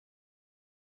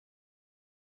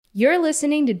You're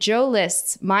listening to Joe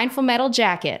List's Mindful Metal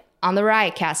Jacket on the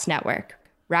Riotcast Network,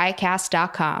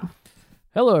 riotcast.com.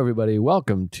 Hello, everybody.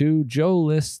 Welcome to Joe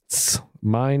List's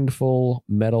Mindful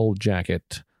Metal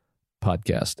Jacket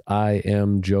podcast. I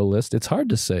am Joe List. It's hard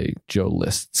to say Joe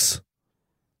Lists.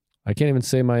 I can't even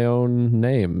say my own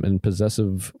name in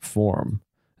possessive form.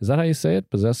 Is that how you say it?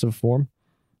 Possessive form?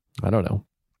 I don't know.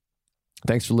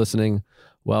 Thanks for listening.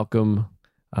 Welcome.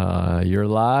 You're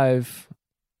live.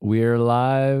 We're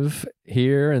live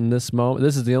here in this moment.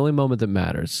 This is the only moment that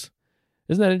matters.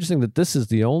 Isn't that interesting that this is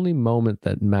the only moment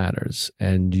that matters,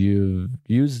 and you're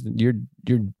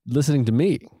listening to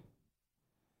me?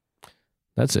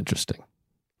 That's interesting.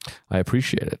 I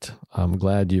appreciate it. I'm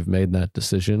glad you've made that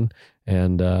decision,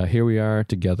 and here we are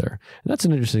together. And that's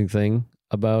an interesting thing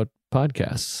about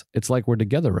podcasts. It's like we're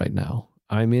together right now.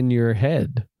 I'm in your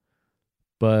head,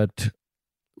 but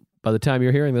by the time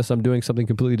you're hearing this, I'm doing something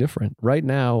completely different. Right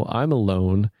now, I'm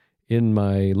alone in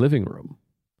my living room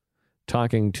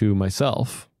talking to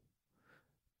myself,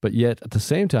 but yet at the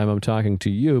same time, I'm talking to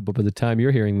you. But by the time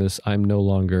you're hearing this, I'm no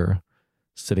longer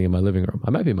sitting in my living room. I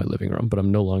might be in my living room, but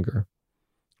I'm no longer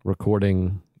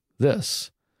recording this.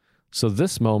 So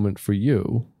this moment for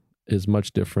you is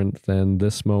much different than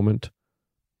this moment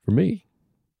for me.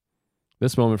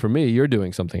 This moment for me, you're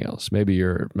doing something else. Maybe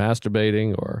you're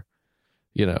masturbating or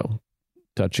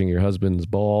touching your husband's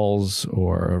balls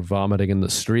or vomiting in the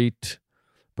street.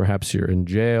 Perhaps you're in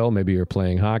jail. Maybe you're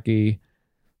playing hockey.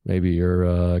 Maybe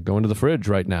you're going to the fridge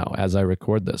right now as I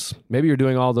record this. Maybe you're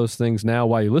doing all those things now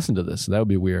while you listen to this. That would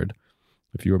be weird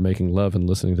if you were making love and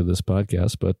listening to this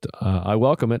podcast, but I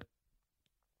welcome it.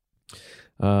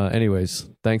 Anyways,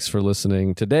 thanks for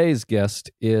listening. Today's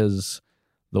guest is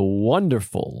the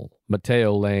wonderful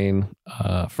Matteo Lane,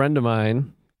 a friend of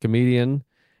mine, comedian,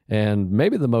 and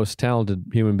maybe the most talented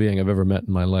human being I've ever met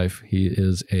in my life. He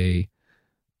is a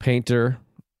painter,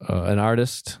 an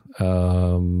artist,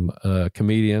 a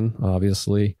comedian,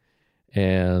 obviously,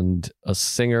 and a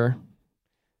singer.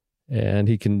 And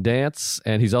he can dance,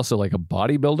 and he's also like a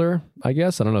bodybuilder, I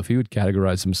guess. I don't know if he would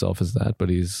categorize himself as that, but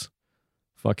he's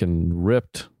fucking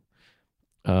ripped.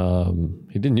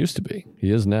 He didn't used to be.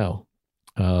 He is now.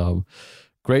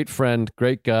 Great friend,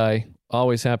 great guy.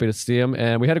 Always happy to see him.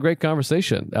 And we had a great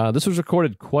conversation. This was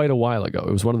recorded quite a while ago.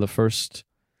 It was one of the first,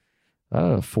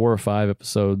 4 or 5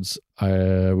 episodes we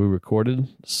recorded.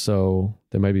 So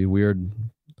there might be weird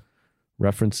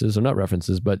references, or not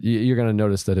references, but you're going to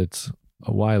notice that it's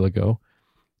a while ago.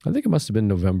 I think it must have been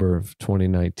November of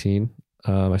 2019. I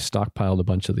stockpiled a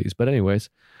bunch of these. But anyways,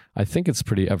 I think it's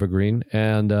pretty evergreen.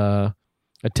 And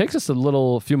it takes us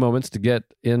a few moments to get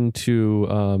into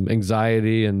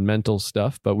anxiety and mental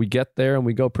stuff, but we get there and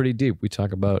we go pretty deep. We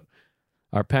talk about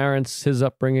our parents, his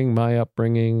upbringing, my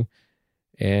upbringing,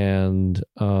 and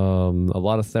a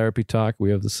lot of therapy talk.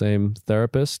 We have the same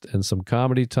therapist, and some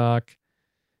comedy talk.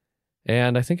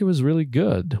 And I think it was really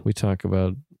good. We talk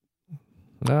about,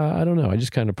 I don't know, I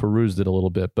just kind of perused it a little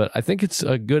bit, but I think it's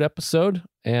a good episode,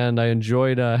 and I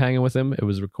enjoyed hanging with him. It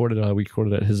was recorded, we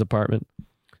recorded at his apartment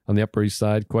on the Upper East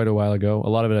Side quite a while ago. A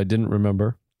lot of it I didn't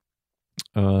remember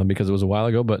because it was a while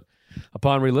ago, but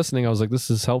upon re-listening, I was like,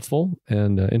 this is helpful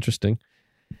and interesting.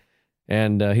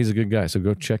 And he's a good guy, so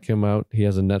go check him out. He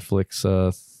has a Netflix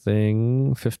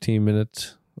thing,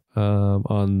 15-minute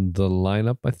on the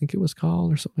lineup, I think it was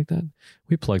called, or something like that.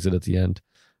 We plugs it at the end.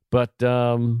 But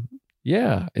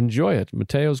yeah, enjoy it.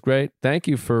 Matteo's great. Thank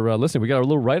you for listening. We got a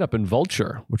little write-up in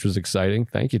Vulture, which was exciting.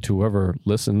 Thank you to whoever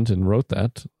listened and wrote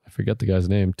that. I forget the guy's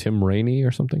name, Tim Rainey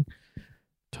or something.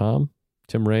 Tim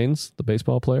Raines, the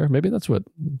baseball player. Maybe that's who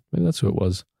it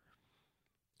was.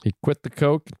 He quit the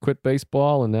coke, quit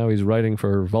baseball, and now he's writing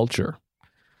for Vulture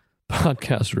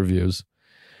podcast reviews.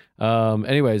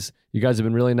 Anyways, you guys have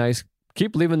been really nice.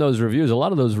 Keep leaving those reviews. A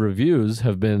lot of those reviews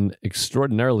have been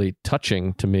extraordinarily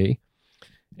touching to me.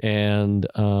 And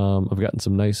I've gotten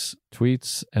some nice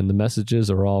tweets, and the messages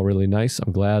are all really nice.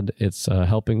 I'm glad it's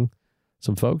helping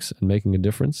some folks and making a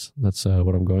difference. That's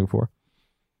what I'm going for.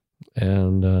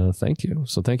 And thank you.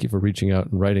 So thank you for reaching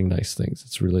out and writing nice things.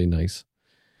 It's really nice.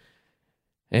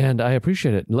 And I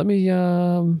appreciate it. Let me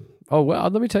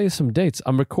let me tell you some dates.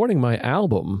 I'm recording my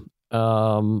album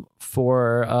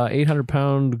for 800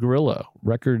 Pound Gorilla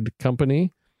Record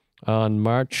Company on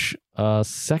March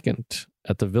 2nd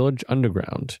at the Village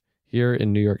Underground here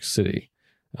in New York City.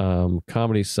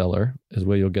 Comedy Cellar is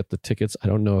where you'll get the tickets. I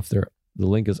don't know if the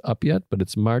link is up yet, but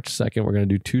it's March 2nd. We're going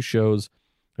to do 2 shows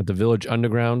at the Village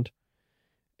Underground.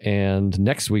 And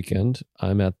next weekend,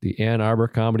 I'm at the Ann Arbor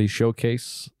Comedy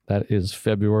Showcase. That is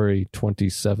February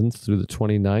 27th through the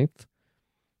 29th.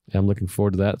 I'm looking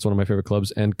forward to that. It's one of my favorite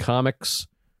clubs. And Comics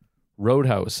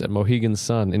Roadhouse at Mohegan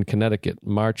Sun in Connecticut,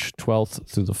 March 12th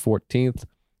through the 14th.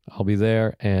 I'll be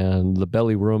there. And the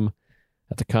Belly Room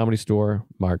at the Comedy Store,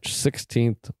 March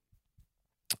 16th.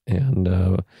 And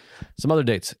some other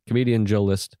dates,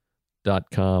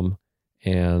 comedianjoelist.com.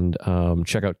 And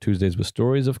check out Tuesdays with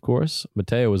Stories, of course.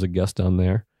 Mateo was a guest on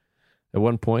there at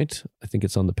one point. I think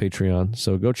it's on the Patreon.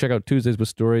 So go check out Tuesdays with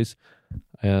Stories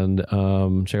and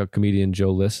check out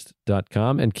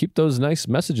comedianjoelist.com and keep those nice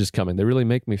messages coming. They really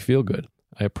make me feel good.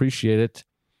 I appreciate it.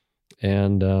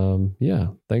 And yeah,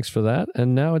 thanks for that.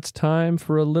 And now it's time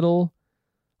for a little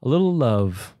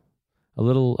love, a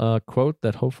little quote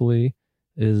that hopefully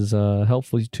is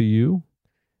helpful to you.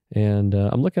 And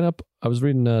I'm looking up, I was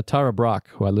reading Tara Brach,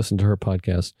 who I listened to her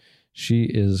podcast. She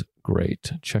is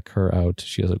great. Check her out.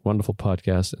 She has a wonderful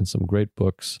podcast and some great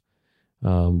books.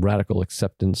 Radical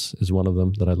Acceptance is one of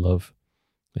them that I love.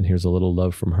 And here's a little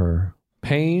love from her.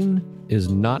 Pain is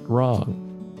not wrong.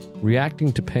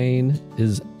 Reacting to pain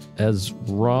is as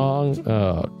wrong.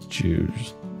 Oh,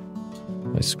 Jews.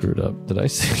 I screwed up. Did I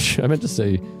say, I meant to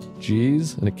say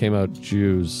G's and it came out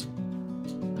Jews.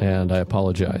 And I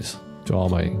apologize to all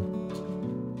my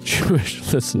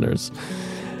Jewish listeners.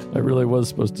 I really was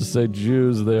supposed to say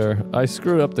Jews there. I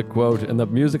screwed up the quote and the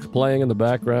music's playing in the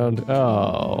background.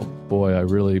 Oh boy, I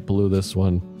really blew this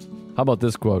one. How about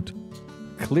this quote?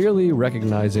 Clearly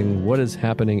recognizing what is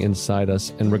happening inside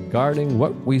us and regarding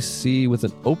what we see with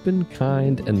an open,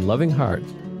 kind, and loving heart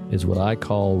is what I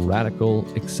call radical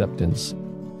acceptance.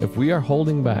 If we are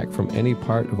holding back from any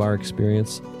part of our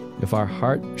experience, if our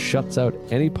heart shuts out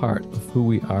any part of who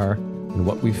we are and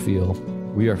what we feel,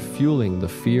 we are fueling the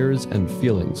fears and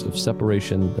feelings of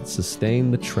separation that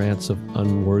sustain the trance of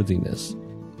unworthiness.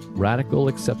 Radical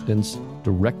acceptance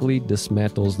directly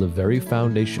dismantles the very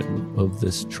foundation of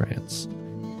this trance.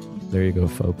 There you go,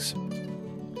 folks.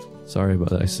 Sorry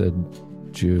about that. I said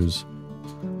Jews.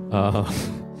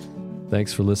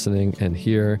 Thanks for listening. And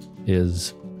here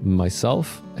is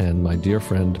myself and my dear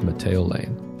friend, Mateo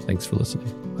Lane. Thanks for listening.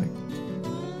 Bye.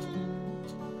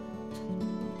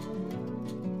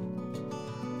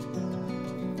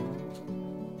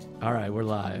 All right, we're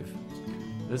live.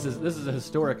 This is a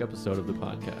historic episode of the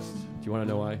podcast. Do you want to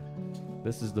know why?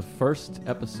 This is the first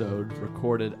episode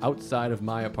recorded outside of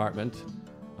my apartment.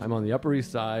 I'm on the Upper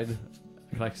East Side.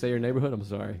 Can I say your neighborhood? I'm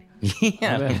sorry.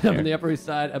 Yeah. I'm on the Upper East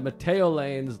Side at Mateo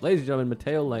Lane's. Ladies and gentlemen,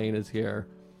 Mateo Lane is here.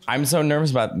 I'm so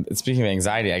nervous about, speaking of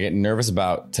anxiety, I get nervous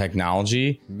about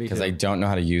technology because I don't know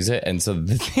how to use it. And so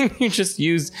the thing you just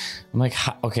used, I'm like,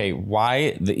 okay,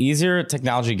 why? The easier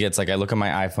technology gets, like I look at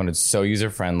my iPhone, it's so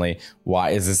user-friendly.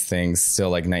 Why is this thing still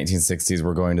like 1960s?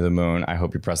 We're going to the moon. I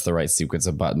hope you press the right sequence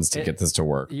of buttons to get this to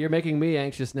work. You're making me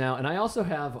anxious now. And I also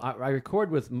have, I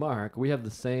record with Mark. We have the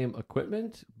same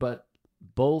equipment, but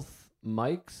both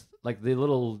mics, like the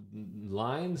little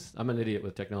lines, I'm an idiot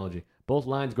with technology. Both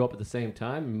lines go up at the same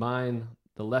time. Mine,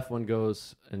 the left one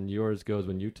goes and yours goes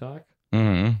when you talk.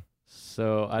 Mm-hmm.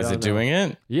 So I don't know. Doing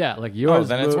it? Yeah, like yours. Oh,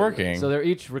 then it's working. So they're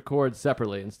each record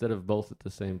separately instead of both at the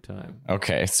same time.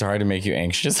 Okay, sorry to make you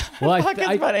anxious. Well, It's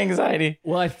about anxiety.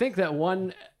 Well, I think that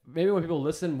one, maybe when people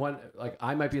listen, one like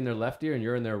I might be in their left ear and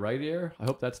you're in their right ear. I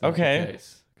hope that's not the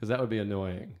case because that would be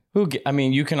annoying. I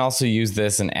mean, you can also use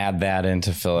this and add that in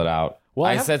to fill it out. Well,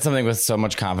 I said something with so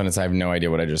much confidence, I have no idea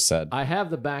what I just said. I have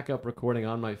the backup recording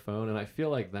on my phone, and I feel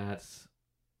like that's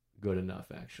good enough,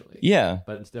 actually. Yeah.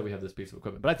 But instead, we have this piece of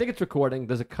equipment. But I think it's recording.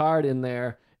 There's a card in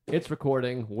there. It's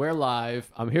recording. We're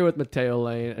live. I'm here with Mateo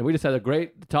Lane, and we just had a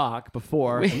great talk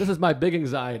before. And this is my big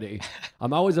anxiety.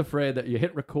 I'm always afraid that you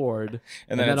hit record,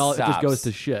 and then it just goes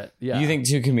to shit. Yeah. You think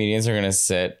two comedians are going to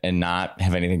sit and not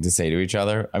have anything to say to each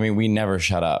other? I mean, we never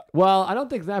shut up. Well, I don't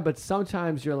think that, but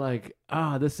sometimes you're like,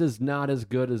 this is not as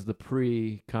good as the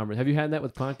pre-conference. Have you had that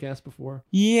with podcasts before?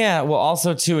 Yeah. Well,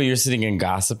 also, too, you're sitting and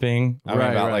gossiping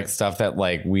about like stuff that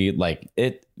like we like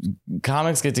it.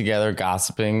 Comics get together,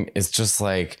 gossiping is just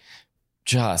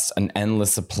an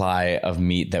endless supply of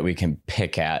meat that we can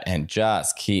pick at and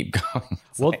just keep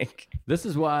going. This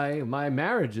is why my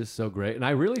marriage is so great. And I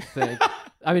really think,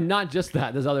 I mean, not just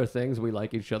that, there's other things. We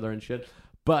like each other and shit,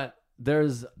 but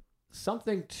there's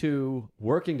something to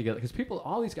working together because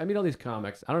I meet all these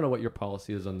comics. I don't know what your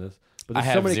policy is on this, but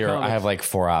there's so many zero. comics. I have like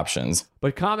 4 options.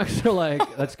 But comics are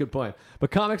like, that's a good point.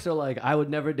 But comics are like, I would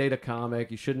never date a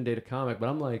comic. You shouldn't date a comic. But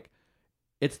I'm like,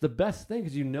 it's the best thing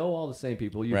because you know all the same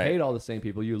people. You hate all the same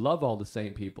people. You love all the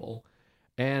same people.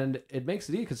 And it makes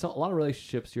it easy because a lot of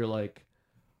relationships, you're like,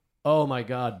 oh my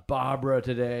God, Barbara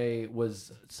today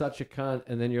was such a cunt.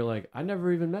 And then you're like, I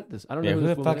never even met this. I don't know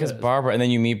who the fuck is Barbara? And then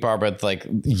you meet Barbara like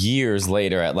years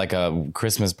later at like a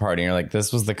Christmas party. And you're like,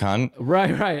 this was the cunt?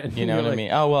 Right. And You know what like, I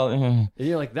mean? Oh, well. And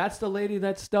you're like, that's the lady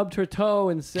that stubbed her toe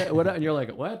and said what? And you're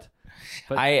like, what?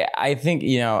 But I think,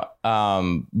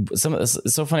 it's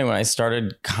so funny when I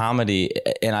started comedy,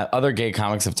 and other gay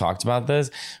comics have talked about this,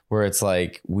 where it's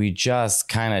like we just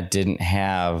kind of didn't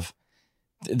have.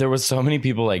 There was so many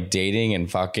people like dating and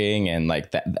fucking and like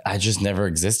that. I just never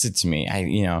existed to me.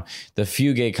 The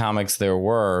few gay comics there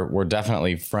were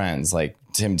definitely friends, like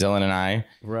Tim Dillon and I,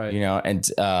 right. And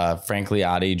Frank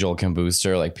Liotti, Joel Kim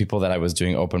Booster, like people that I was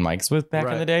doing open mics with back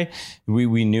in the day.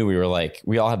 We knew we were like,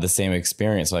 we all had the same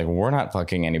experience. Like, we're not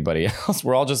fucking anybody else.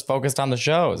 We're all just focused on the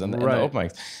shows and the open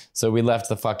mics. So we left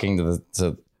the fucking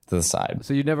to the side.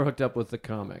 So you never hooked up with the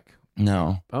comic?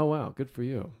 No. Oh, wow. Good for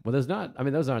you. Well, those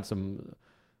aren't some...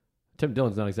 Tim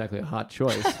Dillon's not exactly a hot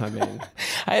choice. I mean,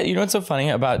 you know what's so funny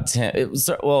about Tim?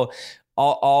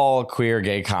 All queer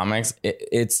gay comics.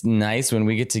 It's nice when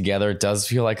we get together. It does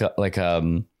feel like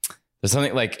there's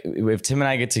something like if Tim and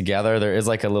I get together, there is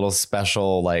like a little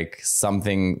special like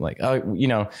something like we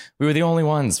were the only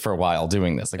ones for a while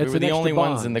doing this. Like we were the only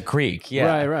ones in the creek.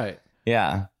 Yeah, right.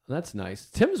 Yeah, that's nice.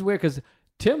 Tim's weird because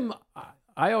Tim.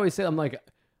 I always say I'm like,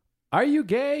 are you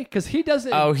gay? Because he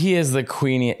doesn't. Oh, he is the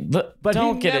queenie. But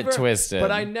don't get it twisted.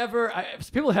 But I never.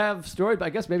 People have stories, but I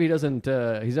guess maybe he doesn't.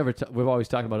 He's never. We've always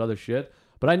talked about other shit.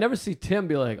 But I never see Tim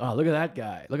be like, oh, look at that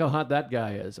guy. Look how hot that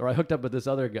guy is. Or I hooked up with this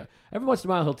other guy. Every once in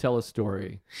a while, he'll tell a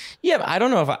story. Yeah, but I don't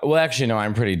know if actually, no,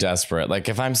 I'm pretty desperate. Like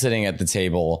if I'm sitting at the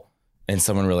table and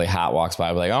someone really hot walks by,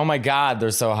 I'm like, oh my God, they're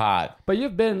so hot. But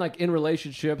you've been like in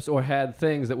relationships or had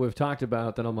things that we've talked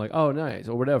about that I'm like, oh, nice,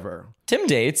 or whatever. Tim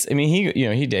dates. I mean,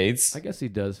 he dates. I guess he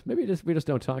does. Maybe we just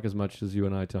don't talk as much as you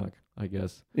and I talk, I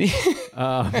guess.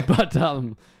 But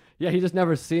he just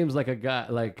never seems like a guy.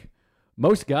 Like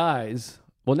most guys.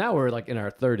 Well, now we're like in our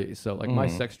 30s, so like my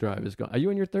sex drive is gone. Are you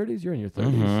in your 30s? You're in your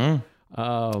 30s.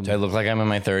 Mm-hmm. Do I look like I'm in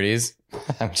my 30s?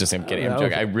 I'm kidding. I'm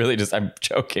joking. I'm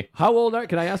joking. How old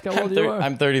can I ask how old you are?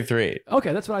 I'm 33.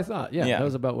 Okay, that's what I thought. Yeah, that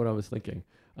was about what I was thinking.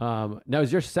 Now,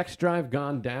 has your sex drive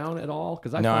gone down at all?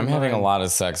 Because I'm having a lot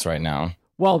of sex right now.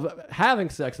 Well,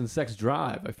 having sex and sex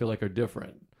drive, I feel like are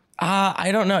different.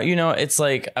 I don't know. It's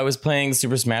like I was playing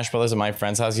Super Smash Brothers at my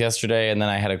friend's house yesterday, and then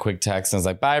I had a quick text and I was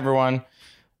like, bye, everyone.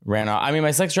 Ran off. I mean,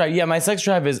 my sex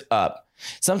drive is up.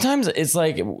 Sometimes it's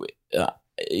like,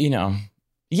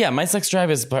 my sex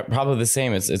drive is probably the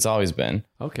same. It's always been.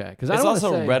 Okay. Because it's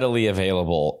also readily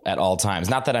available at all times.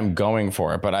 Not that I'm going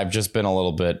for it, but I've just been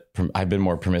I've been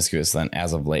more promiscuous than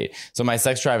as of late. So my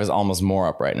sex drive is almost more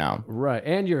up right now. Right.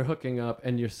 And you're hooking up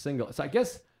and you're single. So I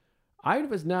guess I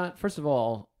was not, first of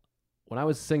all, when I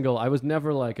was single, I was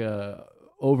never like a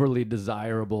overly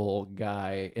desirable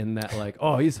guy in that like,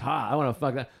 oh, he's hot, I want to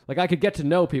fuck that. Like I could get to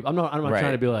know people. I'm not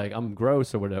trying to be like I'm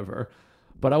gross or whatever,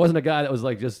 but I wasn't a guy that was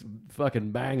like just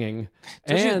fucking banging.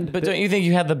 Don't you think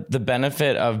you had the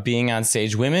benefit of being on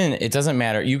stage? Women, it doesn't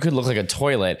matter. You could look like a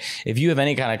toilet if you have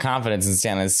any kind of confidence and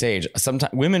stand on stage.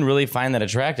 Sometimes women really find that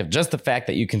attractive. Just the fact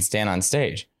that you can stand on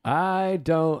stage. I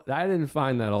didn't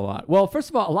find that a lot. Well, first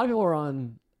of all, a lot of people are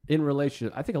in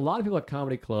relationships. I think a lot of people at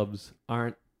comedy clubs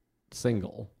aren't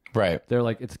single, right? They're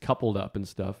like, it's coupled up and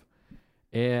stuff.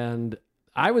 And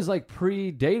I was like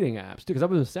pre-dating apps too, because I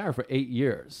was with Sarah for 8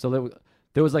 years, so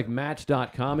there was like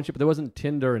Match.com and shit, but there wasn't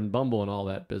Tinder and Bumble and all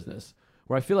that business.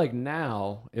 Where I feel like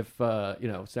now, if Sarah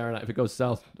and I, if it goes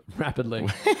south rapidly,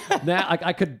 now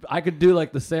I could do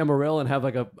like the Sam Morril and have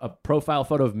like a profile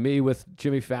photo of me with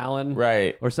Jimmy Fallon,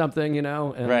 right, or something,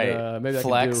 and maybe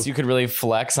flex. You could really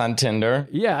flex on Tinder.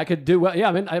 Yeah, I could do well. Yeah,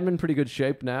 I'm in pretty good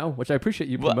shape now, which I appreciate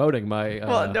you promoting my.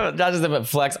 No, not just that, but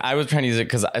flex. I was trying to use it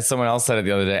because someone else said it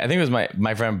the other day. I think it was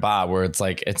my friend Bob, where it's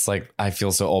like I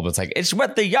feel so old, but it's like it's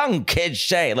what the young kids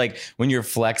say. Like when you're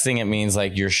flexing, it means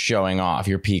like you're showing off,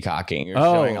 you're peacocking, you're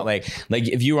showing like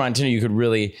if you were on Tinder, you could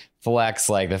really flex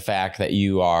like the fact that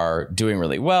you are doing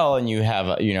really well and you have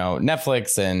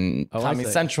Netflix and Comedy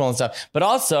Central and stuff, but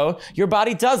also your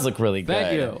body does look really good.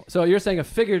 Thank you. So you're saying a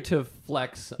figurative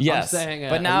flex. Yes, I'm saying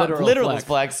but now literal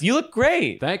flex. You look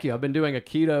great. Thank you. I've been doing a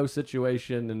keto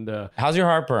situation and how's your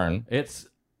heartburn? It's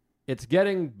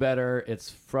getting better. It's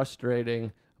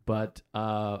frustrating. But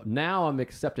now I'm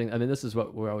accepting. I mean, this is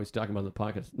what we're always talking about in the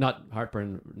podcast. Not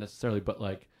heartburn necessarily, but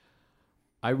like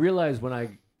I realized when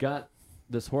I got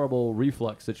this horrible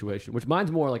reflux situation, which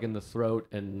mine's more like in the throat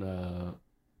and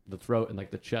like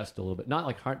the chest a little bit. Not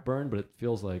like heartburn, but it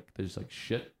feels like there's like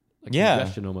shit, like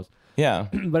congestion almost. Yeah.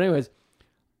 But anyways,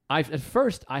 at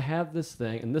first I have this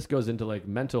thing, and this goes into like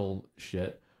mental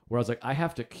shit, where I was like, I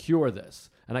have to cure this.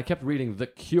 And I kept reading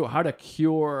how to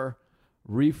cure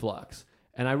reflux.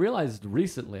 And I realized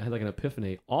recently, I had like an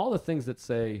epiphany, all the things that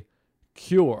say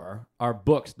cure are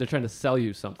books. They're trying to sell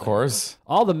you something. Of course.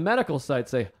 All the medical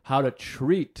sites say how to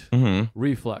treat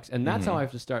reflux. And that's how I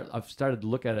have to start. I've started to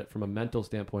look at it from a mental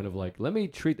standpoint of like, let me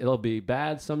treat, it'll be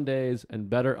bad some days and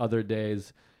better other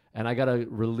days. And I got to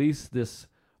release this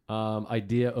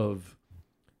idea of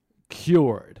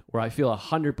cured where I feel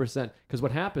 100%. Because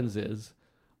what happens is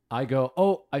I go,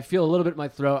 oh, I feel a little bit in my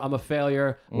throat. I'm a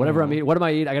failure. Whatever I'm eating, what am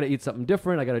I eating? I got to eat something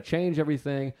different. I got to change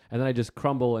everything. And then I just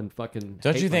crumble and fucking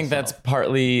Don't you think myself. that's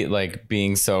partly like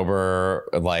being sober?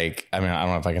 Like, I mean, I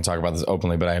don't know if I can talk about this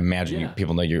openly, but I imagine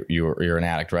people know you're an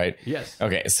addict, right? Yes.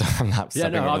 Okay, so I'm not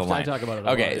stepping over the line. Talk about it.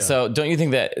 Okay, so don't you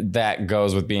think that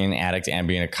goes with being an addict and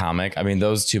being a comic? I mean,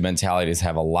 those two mentalities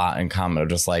have a lot in common. They're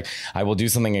just like, I will do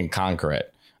something and conquer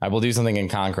it. I will do something and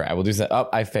conquer it. I will do something.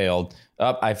 I failed.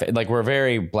 Like we're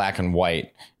very black and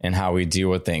white in how we deal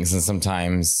with things. And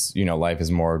sometimes, life is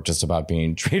more just about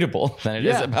being treatable than it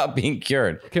is about being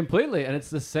cured. Completely. And it's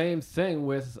the same thing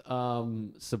with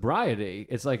sobriety.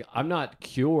 It's like, I'm not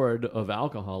cured of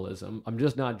alcoholism. I'm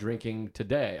just not drinking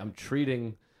today. I'm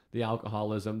treating the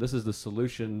alcoholism. This is the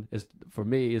solution for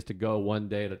me is to go one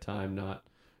day at a time, not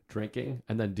drinking,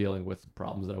 and then dealing with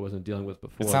problems that I wasn't dealing with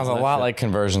before. It sounds a lot like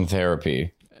conversion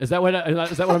therapy. Is that what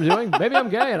I'm doing? Maybe I'm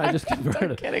gay and I just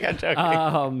converted. I'm kidding. I'm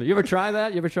joking. You ever try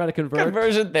that? You ever try to convert?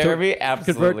 Conversion therapy?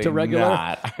 Absolutely convert to regular?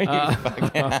 not. Are you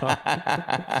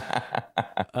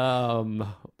fucking...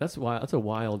 That's a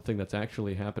wild thing that's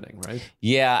actually happening, right?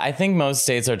 Yeah, I think most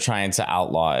states are trying to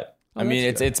outlaw it. I mean,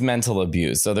 it's mental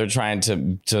abuse. So they're trying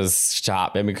to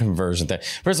stop conversion therapy.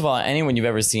 First of all, anyone you've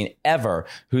ever seen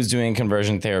who's doing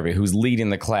conversion therapy, who's leading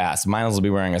the class, might as well be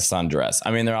wearing a sundress.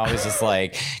 I mean, they're always just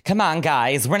like, come on,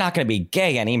 guys, we're not going to be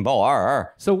gay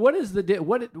anymore. So what is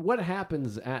what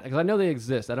happens at, because I know they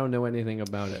exist. I don't know anything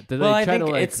about it. I think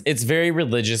it's very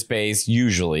religious based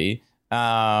usually.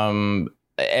 And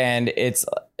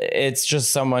it's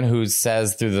just someone who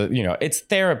says through the, it's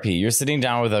therapy. You're sitting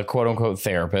down with a quote unquote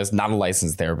therapist, not a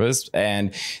licensed therapist.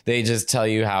 And they just tell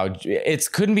you how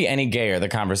couldn't be any gayer, the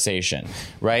conversation,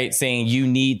 right? Saying you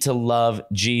need to love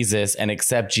Jesus and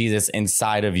accept Jesus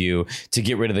inside of you to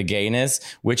get rid of the gayness,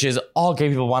 which is all gay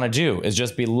people want to do, is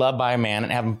just be loved by a man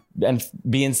and have him and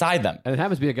be inside them. And it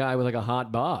happens to be a guy with like a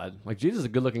hot bod. Like Jesus is a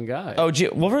good looking guy. Oh,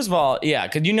 well, first of all, yeah,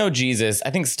 because Jesus,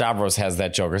 I think Stavros has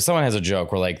that joke, or someone has a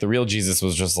joke where like the real Jesus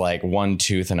was just like one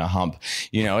tooth and a hump.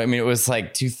 I mean, it was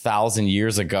like 2,000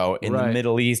 years ago in the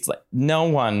Middle East. Like no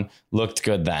one looked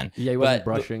good then. Yeah, he wasn't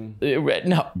brushing.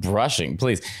 No, brushing,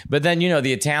 please. But then,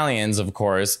 the Italians, of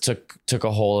course, took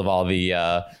a hold of all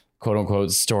the quote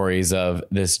unquote stories of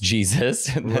this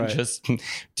Jesus and then just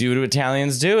do what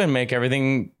Italians do and make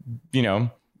everything,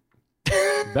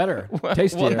 better,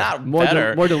 tastier, well, not more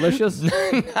better, more delicious,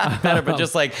 not better, but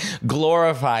just like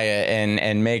glorify it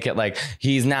and make it like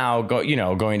he's now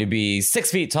going to be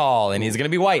 6 feet tall and he's going to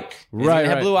be white, he's going to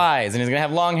have blue eyes and he's going to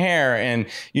have long hair, and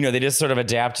they just sort of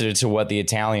adapted it to what the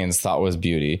Italians thought was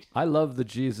beauty. I love the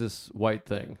Jesus white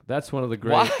thing. That's one of the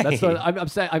great. Why? That's what I'm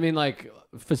saying. I mean, like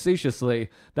facetiously,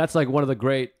 that's like one of the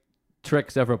great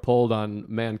tricks ever pulled on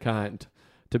mankind.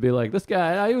 To be like, this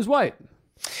guy, he was white.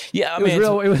 Yeah, it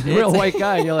was a real white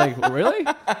guy. And you're like, really?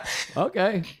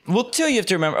 Okay. Well, too, you have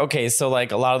to remember. Okay, so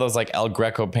like a lot of those like El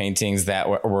Greco paintings that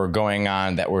were going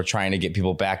on, that were trying to get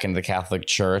people back into the Catholic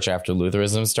Church after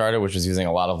Lutheranism started, which was using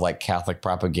a lot of like Catholic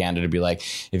propaganda to be like,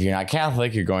 if you're not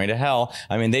Catholic, you're going to hell.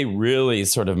 I mean, they really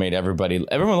sort of made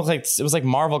everyone look like it was like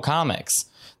Marvel Comics.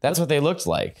 That's what they looked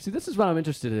like. See, this is what I'm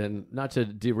interested in. Not to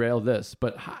derail this,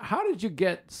 but how did you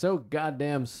get so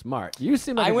goddamn smart? You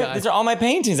seem like a guy. These are all my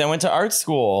paintings. I went to art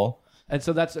school. And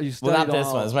so you studied not this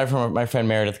one. It's my friend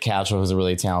Meredith Castro, who's a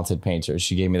really talented painter.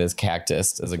 She gave me this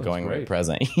cactus as a going rate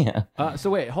present. Yeah.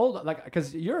 So wait, hold on. Like,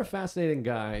 because you're a fascinating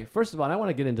guy. First of all, and I want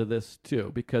to get into this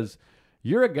too, because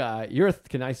you're a guy.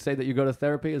 Can I say that you go to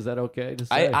therapy? Is that okay to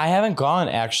say? I haven't gone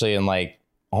actually in like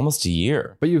almost a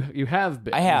year. But you have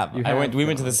been. I have. We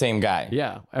went to the same guy.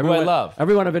 Yeah. Who I love.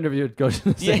 Everyone I've interviewed goes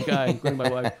to the same guy, including my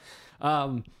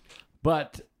wife.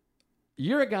 But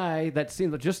you're a guy that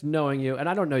seems, just knowing you, and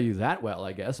I don't know you that well,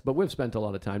 I guess, but we've spent a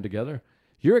lot of time together.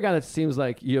 You're a guy that seems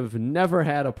like you've never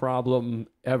had a problem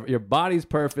ever. Your body's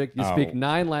perfect. You speak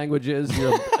 9 languages.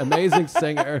 You're an amazing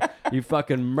singer. You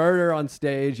fucking murder on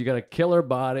stage. You got a killer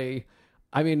body.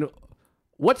 I mean,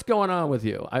 what's going on with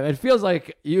you? It feels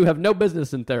like you have no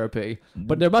business in therapy,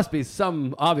 but there must be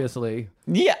some, obviously.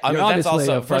 Yeah, I mean, that's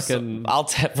also first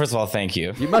of all, thank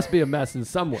you. You must be a mess in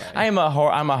some way. I'm a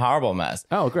horrible mess.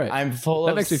 Oh, great. I'm full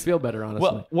that of... makes me feel better,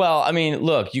 honestly. Well, I mean,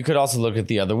 look, you could also look at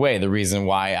the other way. The reason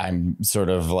why I'm sort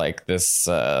of like this...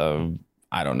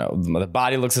 I don't know, the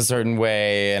body looks a certain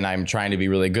way and I'm trying to be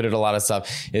really good at a lot of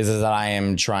stuff is that I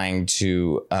am trying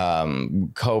to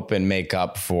cope and make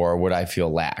up for what I feel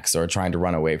lacks or trying to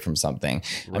run away from something.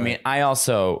 Right. I mean, I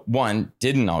also, one,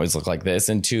 didn't always look like this.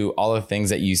 And two, all the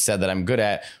things that you said that I'm good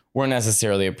at weren't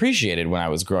necessarily appreciated when I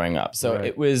was growing up. So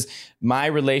It was my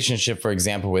relationship, for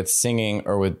example, with singing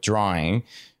or with drawing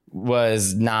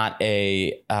was not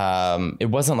it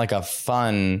wasn't like a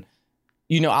fun...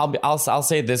 You know, I'll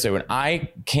say it this way. When I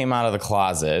came out of the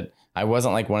closet, I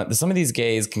wasn't like some of these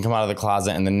gays can come out of the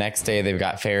closet and the next day they've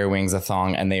got fairy wings, a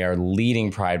thong, and they are leading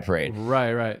Pride Parade.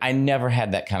 Right. I never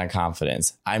had that kind of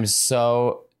confidence. I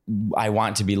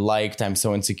want to be liked. I'm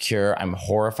so insecure. I'm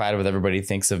horrified of what everybody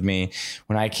thinks of me.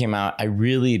 When I came out, I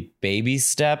really baby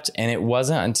stepped. And it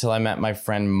wasn't until I met my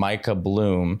friend Micah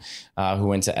Bloom, who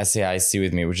went to SAIC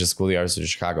with me, which is School of the Arts of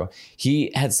Chicago.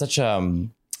 He had such a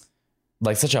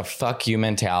fuck you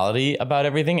mentality about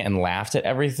everything and laughed at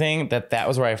everything that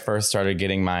was where I first started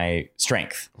getting my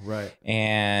strength. Right.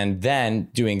 And then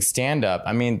doing stand up.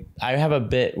 I mean, I have a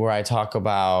bit where I talk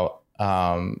about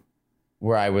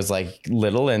where I was like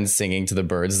little and singing to the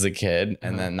birds as a kid.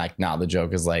 And then like now the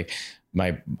joke is like,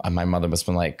 my mother must have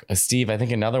been like, Steve, I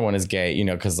think another one is gay, you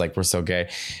know, because like we're so gay.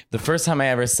 The first time I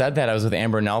ever said that, I was with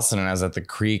Amber Nelson and I was at the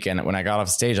Creek. And when I got off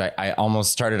stage, I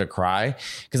almost started to cry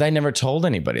because I never told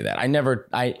anybody that.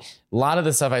 A lot of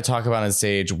the stuff I talk about on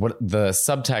stage, what the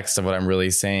subtext of what I'm really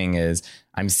saying is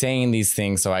I'm saying these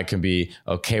things so I can be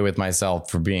okay with myself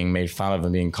for being made fun of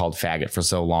and being called faggot for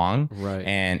so long. Right.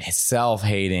 And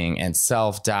self-hating and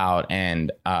self-doubt.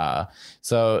 And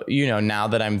so, you know, now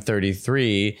that I'm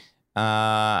 33,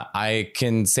 I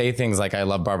can say things like I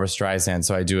love Barbra Streisand,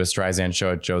 so I do a Streisand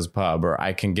show at Joe's Pub, or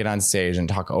I can get on stage and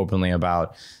talk openly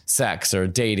about sex or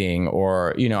dating,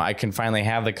 or, you know, I can finally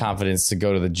have the confidence to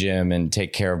go to the gym and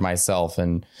take care of myself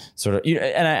and sort of, you know,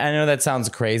 and I know that sounds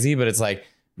crazy, but it's like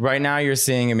right now you're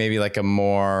seeing maybe like a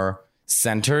more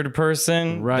centered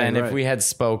person than if we had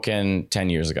spoken 10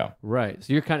 years ago. Right.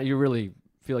 So you really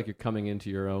feel like you're coming into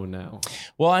your own now.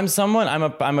 Well,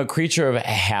 I'm a creature of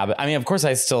habit. I mean, of course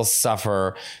I still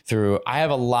suffer through, I have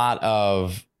a lot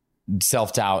of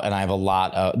self-doubt and I have a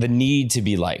lot of the need to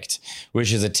be liked,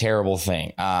 which is a terrible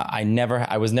thing. I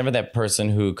was never that person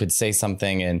who could say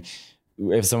something and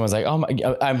if someone's like, oh my,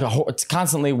 I'm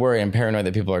constantly worried and paranoid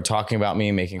that people are talking about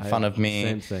me, making fun of me.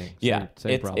 Same thing. Yeah.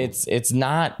 Same problem. It's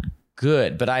not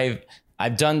good, but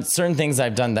I've done certain things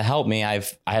I've done to help me. I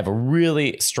have a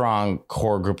really strong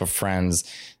core group of friends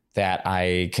that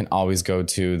I can always go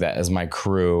to, that is my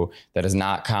crew, that is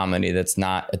not comedy, that's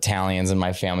not Italians in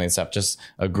my family and stuff, just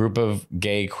a group of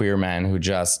gay queer men who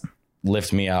just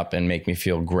lift me up and make me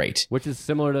feel great. Which is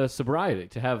similar to sobriety,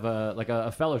 to have like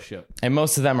a fellowship. And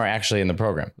most of them are actually in the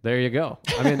program. There you go.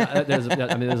 I mean, there's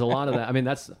a lot of that. I mean,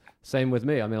 that's same with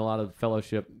me. I mean, a lot of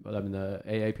fellowship. I mean, the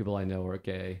AA people I know are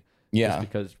gay. Yeah. Just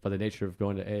because by the nature of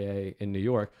going to AA in New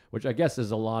York, which I guess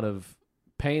is a lot of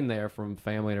pain there from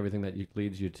family and everything that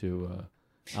leads you to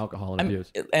alcohol and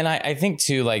abuse. And I think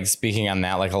too, like speaking on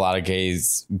that, like a lot of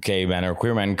gay men or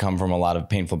queer men come from a lot of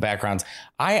painful backgrounds.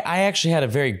 I actually had a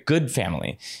very good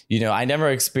family. You know, I never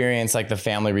experienced like the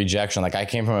family rejection. Like I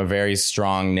came from a very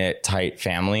strong knit, tight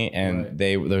family, and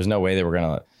there's no way they were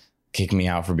going to kick me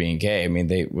out for being gay. I mean,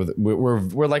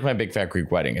 we're like my big fat Greek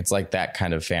wedding. It's like that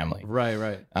kind of family.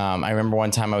 Right. I remember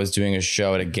one time I was doing a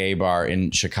show at a gay bar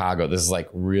in Chicago. This is like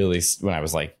really when I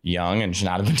was like young and should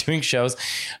not have been doing shows.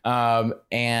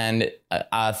 And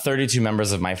 32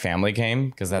 members of my family came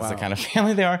because that's the kind of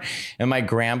family they are. And my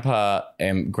grandpa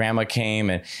and grandma came.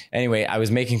 And anyway, I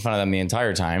was making fun of them the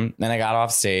entire time. Then I got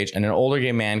off stage and an older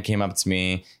gay man came up to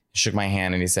me, shook my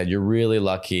hand, and he said, "You're really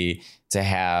lucky to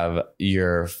have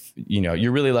you're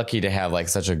really lucky to have like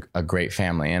such a great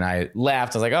family." And I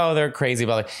laughed. I was like, "Oh, they're crazy."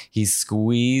 But like, he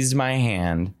squeezed my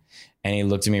hand and he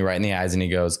looked at me right in the eyes and he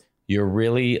goes, "You're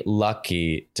really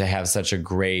lucky to have such a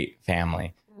great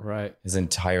family." Right. His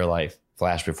entire life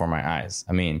flashed before my eyes.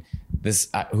 I mean, this,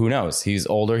 who knows? He's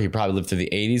older. He probably lived through the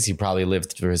 80s. He probably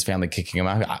lived through his family kicking him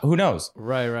out. Who knows?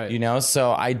 Right. You know,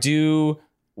 so I do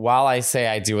while I say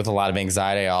I deal with a lot of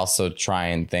anxiety, I also try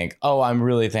and think, oh, I'm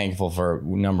really thankful for,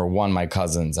 number one, my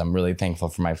cousins. I'm really thankful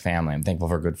for my family. I'm thankful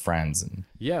for good friends. And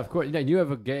Yeah, of course. Yeah, you have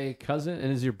a gay cousin,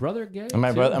 and is your brother gay? my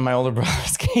too? brother and my older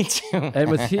brother's gay too. And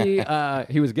was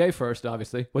he was gay first,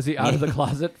 obviously. Was he out of the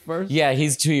closet first? Yeah,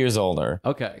 he's 2 years older.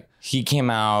 Okay. He came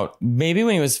out maybe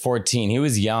when he was 14. He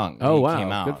was young. When Oh, he wow.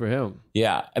 Came out. Good for him.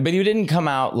 Yeah, but he didn't come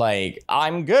out like,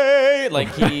 I'm gay. Like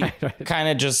he kind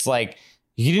of just like,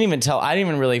 he didn't even tell. I didn't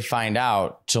even really find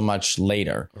out till much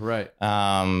later. Right.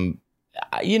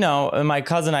 You know, and my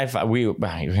cousin,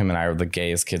 him and I are the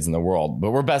gayest kids in the world,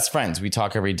 but we're best friends. We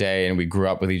talk every day and we grew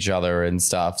up with each other and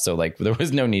stuff. So like, there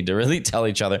was no need to really tell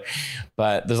each other,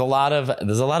 but there's a lot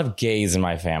of gays in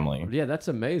my family. Yeah, that's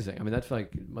amazing. I mean, that's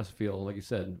like, must feel, like you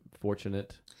said,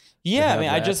 fortunate. Yeah, I mean,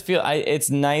 I that. just feel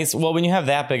it's nice. Well, when you have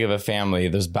that big of a family,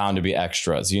 there's bound to be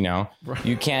extras, you know? Right.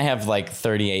 You can't have like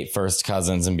 38 first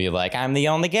cousins and be like, I'm the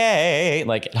only gay.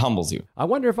 Like, it humbles you. I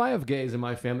wonder if I have gays in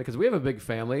my family, because we have a big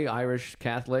family, Irish,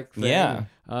 Catholic thing. Yeah.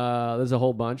 There's a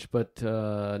whole bunch, but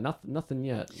nothing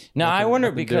yet. Now, I Nothing- wonder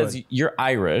nothing because doing. you're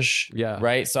Irish, Yeah.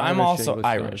 right? So I'm Irish, also English,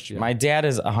 Irish. Scottish, yeah. My dad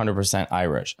is 100%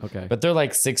 Irish. Okay. But they're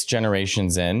like 6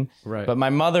 generations in. Right. But my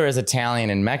mother is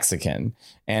Italian and Mexican.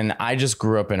 And I just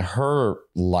grew up in her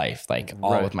life, like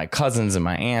all Right. with my cousins and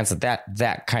my aunts,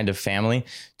 that kind of family.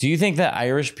 Do you think that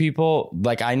Irish people,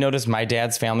 like I noticed my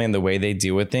dad's family and the way they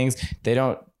deal with things, they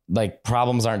don't, like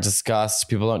problems aren't discussed.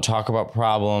 People don't talk about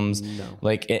problems. No.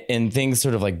 Like, and things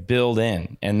sort of like build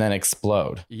in and then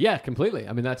explode. Yeah, completely.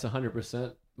 I mean, that's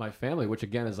 100% my family, which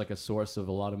again is like a source of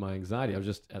a lot of my anxiety. I was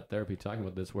just at therapy talking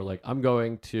about this, where like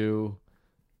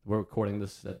we're recording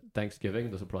this at Thanksgiving.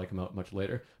 This will probably come out much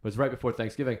later, but it's right before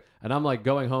Thanksgiving. And I'm like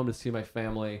going home to see my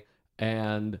family,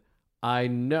 and I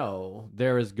know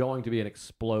there is going to be an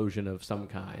explosion of some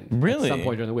kind. Really? At some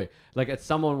point during the week. Like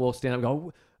someone will stand up and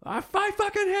go, I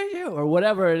fucking hate you, or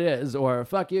whatever it is, or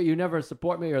fuck you, you never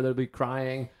support me, or they'll be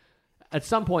crying. At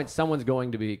some point, someone's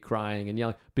going to be crying and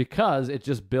yelling because it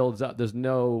just builds up. There's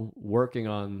no working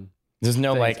on There's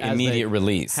no things like as immediate they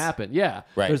release. happen. Yeah.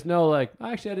 Right. There's no like,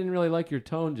 actually, I didn't really like your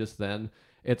tone just then.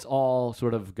 It's all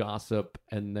sort of gossip,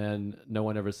 and then no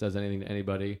one ever says anything to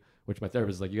anybody, which my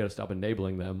therapist is like, you got to stop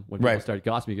enabling them. When people Right. start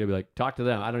gossiping, you got to be like, talk to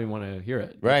them. I don't even want to hear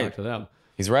it. You Right. Talk to them.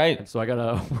 He's right. And so I got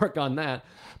to work on that.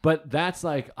 But that's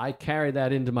like, I carry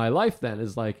that into my life then,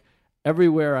 is like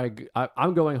everywhere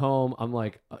I'm going home, I'm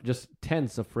like just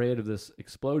tense, afraid of this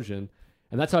explosion.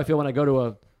 And that's how I feel when I go to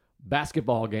a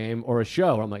basketball game or a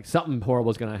show where I'm like, something horrible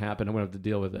is going to happen. I'm going to have to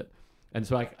deal with it. And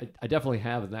so I definitely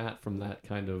have that from that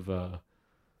kind of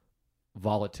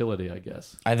volatility, I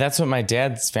guess. That's what my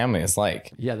dad's family is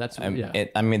like. Yeah, that's, yeah.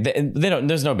 They don't.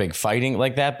 There's no big fighting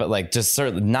like that, but like just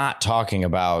certainly not talking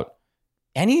about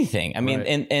anything. I mean,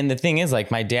 Right. and the thing is,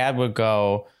 like, my dad would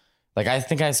go. Like, I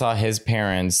think I saw his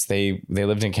parents. They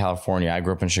lived in California. I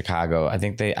grew up in Chicago. I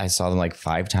think I saw them like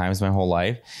 5 times my whole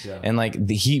life. Yeah. And like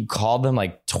he called them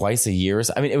like twice a year.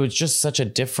 I mean, it was just such a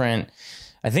different.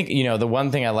 I think, you know, the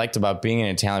one thing I liked about being an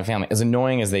Italian family, as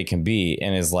annoying as they can be,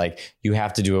 and is like, you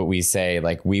have to do what we say.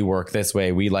 Like, we work this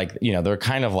way. We like, you know, they're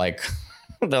kind of like,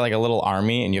 they're like a little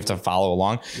army and you have to follow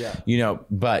along, Yeah. you know,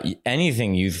 but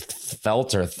anything you've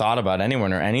felt or thought about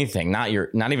anyone or anything, not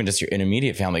even just your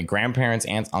immediate family, grandparents,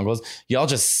 aunts, uncles, y'all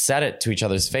just said it to each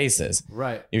other's faces.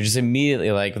 Right. You're just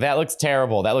immediately like, that looks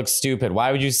terrible. That looks stupid.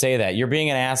 Why would you say that? You're being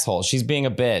an asshole. She's being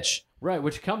a bitch. Right,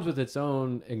 which comes with its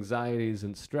own anxieties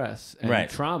and stress and Right.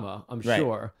 trauma, I'm Right.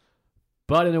 sure.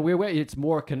 But in a weird way, it's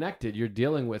more connected. You're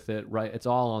dealing with it, right? It's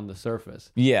all on the surface.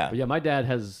 Yeah. But yeah, my dad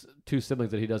has 2 siblings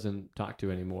that he doesn't talk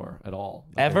to anymore at all.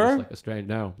 Like, Ever? they're just, like estranged.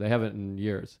 No, they haven't in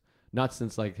years. Not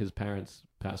since like his parents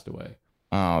passed away.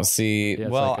 Oh, see, Yeah, it's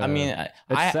well, like I mean,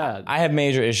 it's sad. I have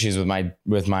major issues with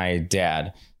my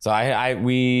dad. So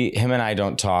him and I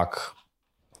don't talk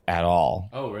at all.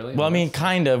 Oh, really? Well, I mean,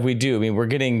 kind of, we do. I mean, we're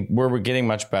getting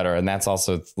much better, and that's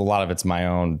also a lot of it's my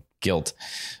own guilt.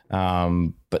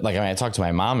 But like, I mean, I talk to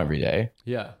my mom every day,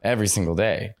 Yeah. every single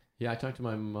day. Yeah, I talk to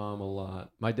my mom a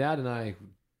lot. My dad and I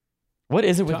What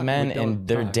is it with Talk- men we don't and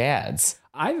their talk. dads?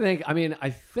 I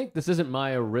think this isn't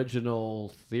my original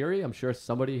theory. I'm sure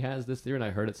somebody has this theory and I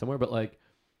heard it somewhere, but like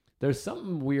there's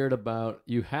something weird about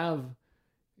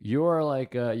you're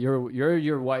like you're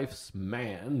your wife's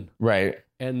man, Right.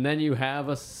 and then you have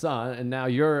a son, and now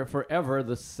you're forever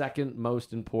the second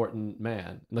most important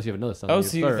man, unless you have another son. Oh, then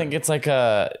so you're you third. think it's like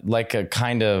a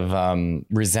kind of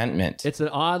resentment? It's an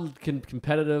odd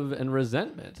competitive and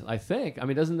resentment, I think. I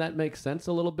mean, doesn't that make sense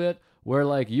a little bit? Where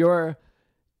like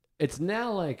it's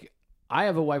now like I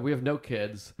have a wife, we have no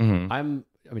kids. Mhm. I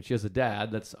mean, she has a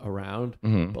dad that's around,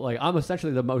 Mhm. but like I'm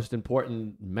essentially the most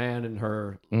important man in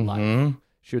her life. Mhm.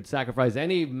 she would sacrifice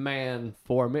any man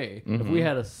for me. If we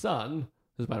had a son,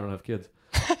 this is why I don't have kids.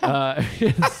 If she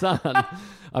had a son,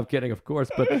 I'm kidding, of course.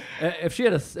 But if we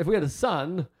had a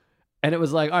son, and it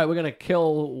was like, all right, we're gonna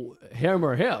kill him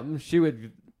or him,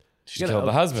 she'd kill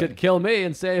the husband. She'd kill me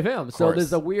and save him. So course.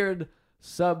 there's a weird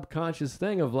subconscious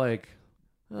thing of like,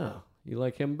 oh, you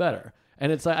like him better.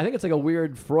 And it's like, I think it's like a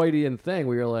weird Freudian thing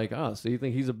where you're like, oh, so you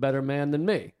think he's a better man than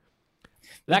me?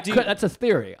 That's a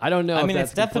theory. I don't know. I mean,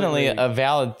 it's definitely a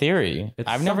valid theory.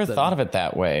 I've never something. thought of it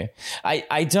that way.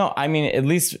 I mean, at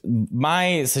least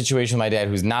my situation with my dad,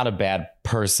 who's not a bad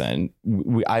person.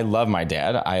 I love my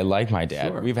dad. I like my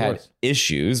dad. Sure, We've had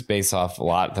issues based off a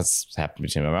lot that's happened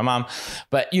between me and my mom.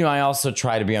 But, I also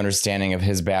try to be understanding of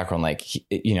his background. Like,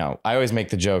 I always make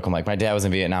the joke. I'm like, my dad was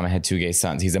in Vietnam and had 2 gay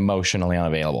sons. He's emotionally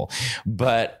unavailable.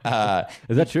 But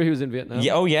is that true? He was in Vietnam?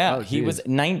 Yeah, yeah. He was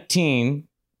 19,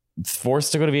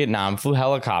 forced to go to Vietnam, flew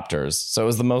helicopters. So it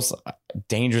was the most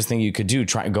dangerous thing you could do.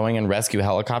 Going and rescue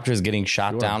helicopters, getting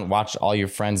shot down, watch all your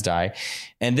friends die.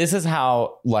 And this is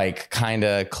how kind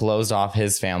of closed off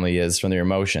his family is from their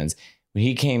emotions. When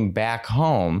he came back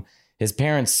home, his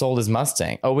parents sold his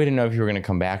Mustang. Oh, we didn't know if you were going to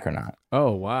come back or not.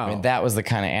 Oh, wow. I mean, that was the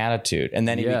kind of attitude. And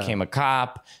then he became a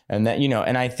cop. And then,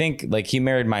 and I think he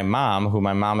married my mom, who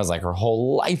my mom is her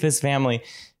whole life, his family.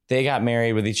 They got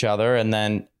married with each other. And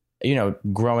then,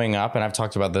 growing up, and I've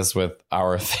talked about this with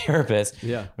our therapist.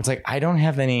 Yeah. It's I don't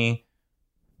have any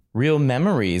real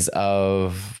memories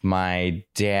of my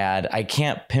dad. I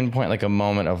can't pinpoint a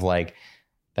moment of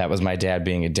that was my dad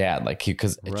being a dad.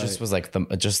 Because it just was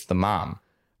just the mom.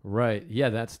 Right. Yeah,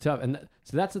 that's tough. And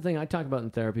so that's the thing I talk about in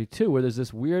therapy too, where there's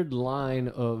this weird line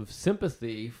of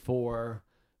sympathy for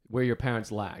where your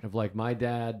parents lacked. Of my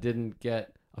dad didn't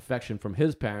get affection from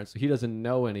his parents, so he doesn't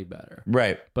know any better.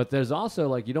 Right. But there's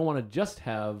also you don't want to just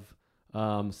have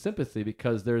sympathy,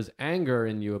 because there's anger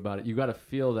in you about it. You got to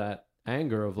feel that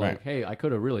anger of hey, I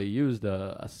could have really used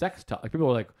a sex talk. People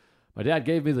are like, my dad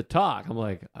gave me the talk. I'm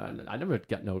like, I never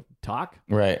got no talk.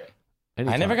 Right.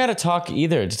 I never got to talk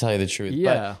either, to tell you the truth.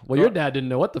 Yeah. Well, your dad didn't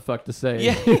know what the fuck to say.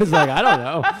 Yeah. He was like, I don't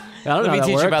know. Let me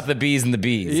teach you about the bees and the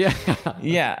bees. Yeah.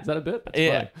 Yeah. Is that a bit?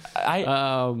 That's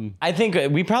funny. I think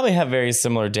we probably have very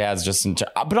similar dads,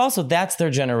 but also that's their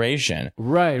generation.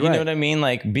 Right. You know what I mean?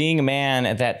 Being a man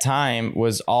at that time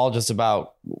was all just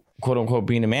about, quote unquote,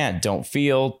 being a man. Don't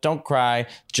feel, don't cry,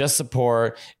 just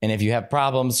support. And if you have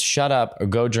problems, shut up or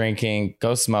go drinking,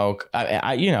 go smoke.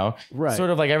 Right. Sort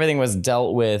of everything was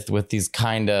dealt with these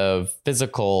kind of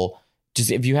physical, just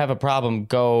if you have a problem,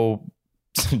 go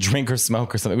drink or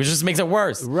smoke or something, which just makes it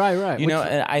worse. Right.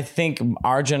 And I think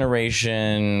our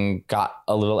generation got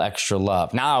a little extra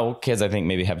love. Now kids, I think,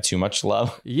 maybe have too much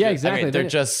love. Yeah, exactly. I mean, they're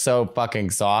just so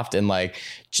fucking soft and there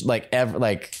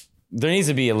needs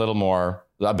to be a little more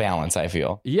a balance, I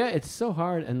feel. Yeah, it's so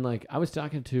hard. And I was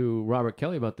talking to Robert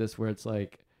Kelly about this, where it's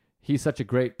he's such a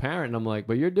great parent. And I'm like,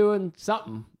 but you're doing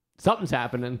something. Something's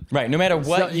happening. Right. No matter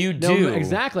what you do.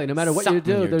 Exactly. No matter what you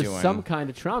do, there's some kind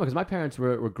of trauma. Because my parents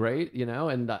were great,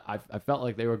 and I felt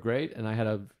like they were great. And I had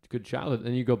a good childhood.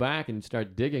 And you go back and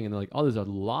start digging and they're like, oh, there's a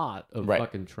lot of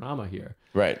fucking trauma here.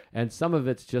 Right. And some of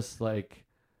it's just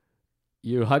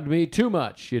you hugged me too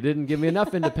much. You didn't give me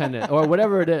enough independence or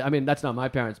whatever it is. I mean, that's not my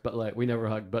parents, but we never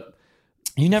hugged. But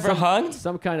you never hugged?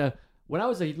 Some kind of, when I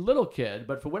was a little kid,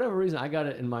 but for whatever reason, I got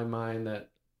it in my mind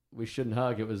that we shouldn't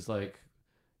hug. It was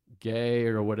gay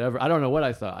or whatever. I don't know what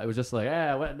I thought. It was just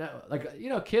what?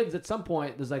 No. Kids at some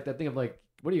point, there's that thing of what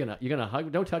are you gonna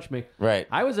hug? Don't touch me. Right.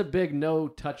 I was a big no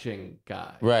touching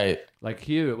guy. Right.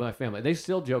 Here with my family, they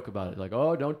still joke about it.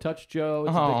 Oh, don't touch Joe.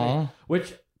 It's a big thing.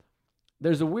 Which,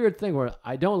 there's a weird thing where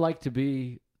I don't like to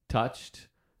be touched,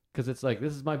 because it's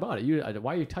this is my body.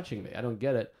 Why are you touching me? I don't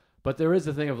get it. But there is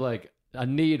a thing of a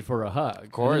need for a hug.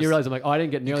 Of course. And you realize I'm I didn't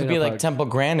get nearly enough You could be hugs. Temple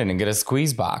Grandin and get a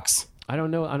squeeze box. I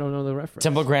don't know the reference.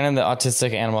 Temple Grandin, the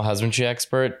autistic animal husbandry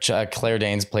expert. Claire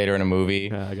Danes played her in a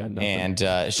movie. I got nothing. And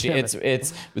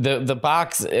it's the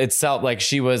box itself.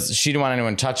 She didn't want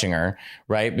anyone touching her,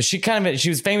 right? But she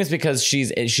was famous because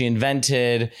she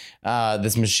invented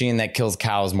this machine that kills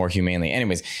cows more humanely.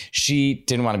 Anyways, she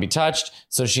didn't want to be touched,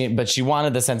 but she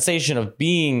wanted the sensation of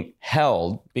being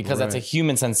held, because that's a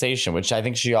human sensation, which I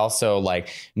think she also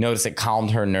noticed it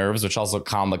calmed her nerves, which also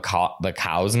calmed the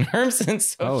cow's nerves. And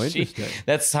so interesting.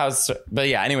 That's how. But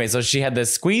yeah, anyway, so she had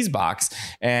this squeeze box,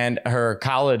 and her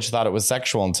college thought it was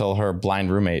sexual until her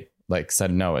blind roommate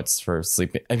said no, it's for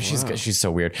sleeping. I mean, she's so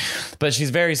weird, but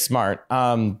she's very smart.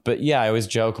 But yeah, I always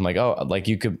joke. I'm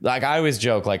you could I always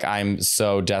joke I'm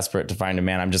so desperate to find a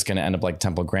man, I'm just gonna end up like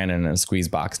Temple Grandin in a squeeze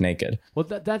box naked. Well,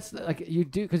 that's you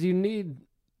do, because you need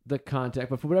the contact,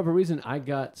 but for whatever reason, I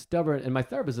got stubborn. And my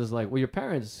therapist is like, well, your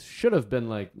parents should have been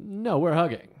like, no, we're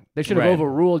hugging. They should have Right.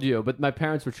 overruled you. But my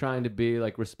parents were trying to be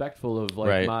like respectful of like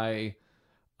Right. my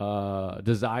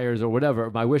desires or whatever,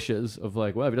 my wishes of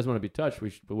like, well, if he doesn't want to be touched,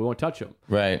 we won't touch him.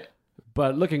 Right.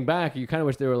 But looking back, you kind of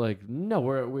wish they were like, no,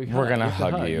 we're gonna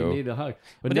have to hug you. You need a hug.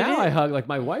 But But now it I is- hug like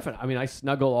my wife. I mean, I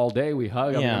snuggle all day. We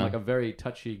hug. I'm Yeah. like a very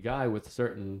touchy guy with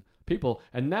certain people.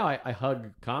 And now I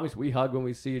hug comics. We hug when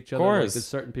we see each other. Like, course. there's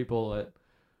certain people that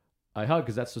I hug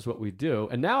because that's just what we do.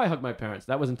 And now I hug my parents.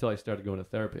 That was until I started going to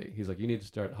therapy. He's like, you need to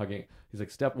start hugging. He's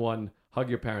like, step one, hug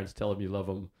your parents, tell them you love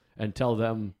them, and tell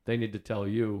them they need to tell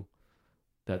you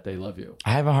that they love you.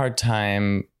 I have a hard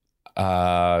time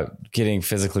getting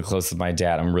physically close with my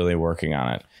dad. I'm really working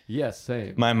on it. Yes,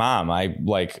 same. My mom, I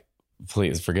like,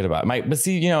 please forget about it. But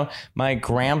see, my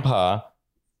grandpa,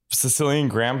 Sicilian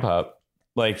grandpa,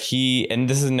 like and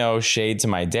this is no shade to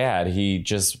my dad. He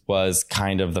just was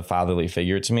kind of the fatherly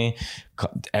figure to me.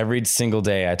 Every single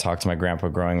day I talked to my grandpa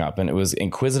growing up, and it was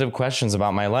inquisitive questions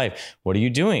about my life. What are you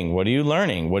doing? What are you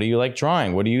learning? What do you like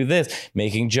drawing? What do you this?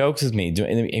 Making jokes with me.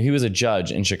 And he was a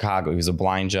judge in Chicago. He was a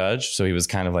blind judge. So he was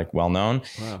kind of like well known.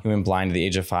 Wow. He went blind at the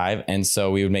age of 5. And so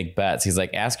we would make bets. He's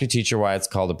like, ask your teacher why it's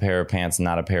called a pair of pants,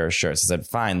 not a pair of shirts. I said,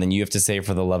 fine. Then you have to say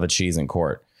for the love of cheese in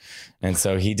court. And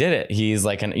so he did it. He's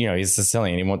like, he's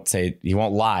Sicilian. He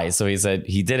won't lie. So he said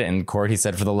he did it in court. He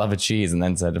said for the love of cheese, and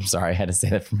then said, I'm sorry, I had to say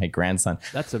that for my grandson.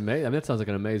 That's amazing. I mean, that sounds like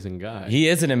an amazing guy. He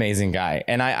is an amazing guy.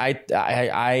 And I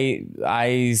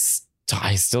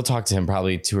still talk to him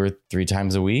probably 2 or 3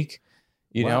 times a week,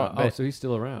 Wow. but, So he's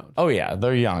still around. oh yeah,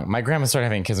 they're young. My grandma started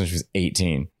having kids when she was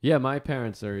 18. Yeah, my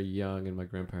parents are young and my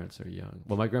grandparents are young.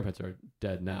 Well, my grandparents are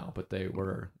dead now, but they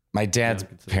were. My dad's Yeah, I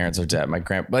could see parents are dead.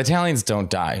 But Italians don't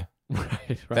die.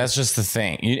 Right. That's just the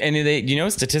thing.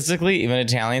 Statistically, even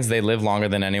Italians, they live longer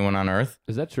than anyone on earth.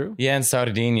 Is that true? Yeah, in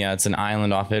Sardinia, it's an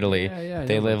island off Italy. Yeah, I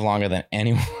They know live that. longer than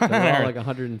anyone on They're all earth. like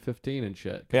 115 and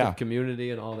shit. 'Cause Yeah. of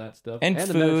community and all that stuff. And the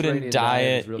food Mediterranean and diet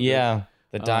diet. is real good. Yeah,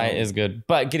 the diet Um, is good.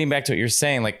 But getting back to what you're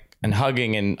saying, like, and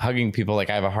hugging people, like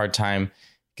I have a hard time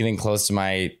getting close to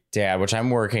my dad, which I'm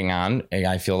working on. And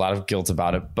I feel a lot of guilt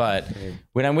about it. But Same.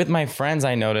 when I'm with my friends,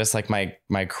 I notice like my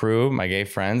crew, my gay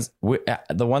friends,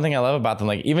 the one thing I love about them,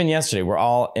 like even yesterday, we're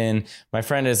all in, my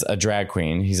friend is a drag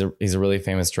queen. He's a really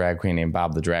famous drag queen named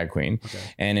Bob the Drag Queen. Okay.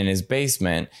 And in his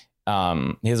basement,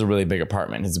 he has a really big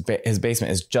apartment. His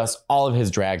basement is just all of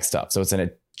his drag stuff. So it's in a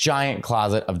giant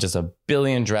closet of just a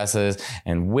billion dresses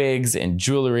and wigs and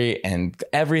jewelry and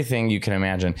everything you can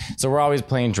imagine. So we're always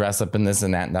playing dress up and this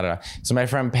and that. And da-da-da. So my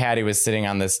friend Patty was sitting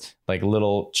on this like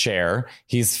little chair.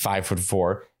 He's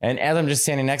 5'4". And as I'm just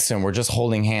standing next to him, we're just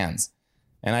holding hands.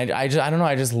 And I don't know.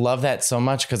 I just love that so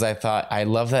much because I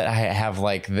love that I have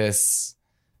like this,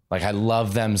 like I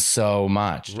love them so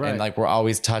much. Right. And like we're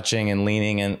always touching and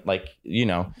leaning and like,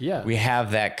 Yeah. we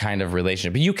have that kind of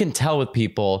relationship. But you can tell with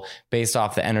people based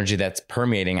off the energy that's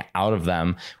permeating out of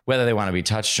them, whether they want to be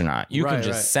touched or not. You can Right,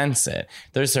 just right. sense it.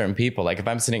 There's certain people, like if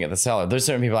I'm sitting at the cellar, there's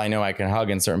certain people I know I can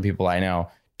hug and certain people I know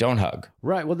don't hug.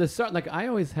 Right. Well, there's certain, like, I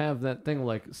always have that thing,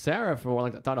 like, Sarah, for a while,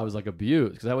 like, I thought I was, like,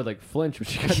 abused because I would, like, flinch when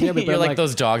she got near me. You're but, like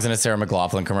those dogs in a Sarah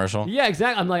McLachlan commercial. Yeah,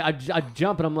 exactly. I'm like, I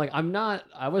jump and I'm like,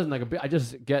 I wasn't like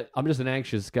I'm just an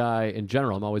anxious guy in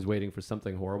general. I'm always waiting for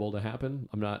something horrible to happen.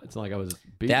 It's not like I was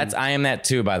beaten. I am that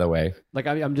too, by the way. Like,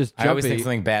 I'm just I always jumpy think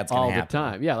something bad's going all to happen. the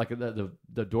time. Yeah, like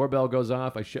the doorbell goes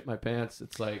off. I shit my pants.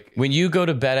 It's like, When you go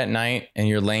to bed at night and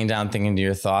you're laying down thinking to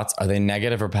your thoughts, are they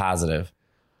negative or positive?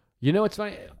 it's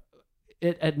funny.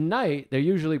 At night, they're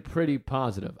usually pretty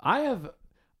positive.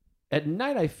 At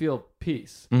night, I feel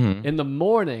peace. Mm-hmm. In the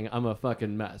morning, I'm a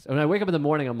fucking mess. And when I wake up in the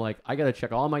morning, I'm like, I got to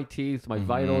check all my teeth, my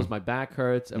vitals, my back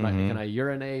hurts, and can I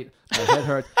urinate? My head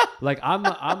hurts. Like, I'm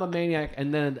a maniac.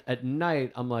 And then at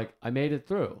night, I'm like, I made it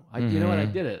through. You know what? I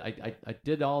did it. I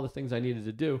did all the things I needed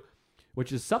to do,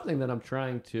 which is something that I'm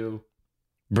trying to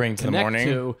Bring to the connect morning.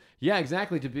 to. Yeah,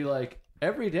 exactly. To be like,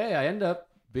 every day I end up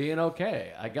being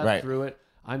okay. I got Right. through it.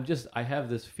 I have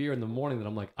this fear in the morning that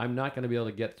I'm like, I'm not going to be able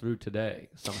to get through today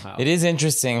somehow. It is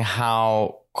interesting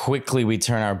how quickly we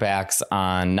turn our backs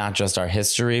on not just our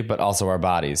history, but also our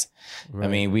bodies. Right. I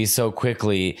mean,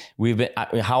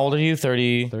 how old are you?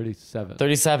 30? 37.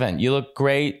 37. You look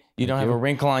great. You don't have a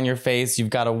wrinkle on your face.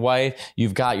 You've got a wife.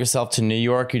 You've got yourself to New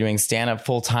York. You're doing stand up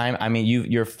full time. I mean,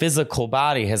 your physical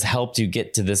body has helped you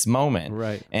get to this moment.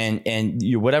 Right. And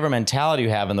whatever mentality you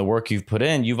have and the work you've put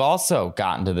in, you've also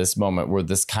gotten to this moment where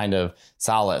this kind of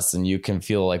solace and you can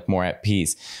feel like more at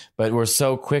peace. But we're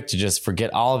so quick to just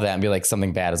forget all of that and be like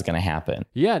something bad is going to happen.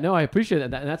 Yeah, no, I appreciate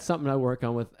that. And that's something I work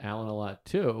on with Alan a lot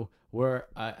too, where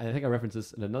I think I referenced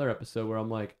this in another episode where I'm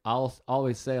like, I'll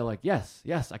always say like, yes,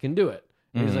 I can do it.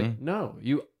 And he's like, no,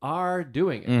 you are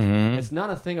doing it. It's not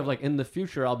a thing of like, in the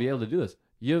future, I'll be able to do this.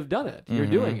 You've done it. You're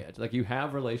doing it. Like, you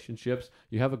have relationships.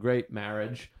 You have a great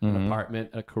marriage, an apartment,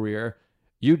 a career.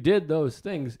 You did those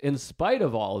things in spite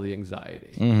of all the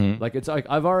anxiety. Like, it's like,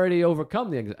 I've already overcome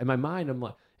the anxiety. In my mind, I'm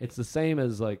like, it's the same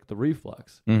as like the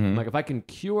reflux. I'm like, if I can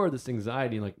cure this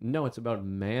anxiety, like, no, it's about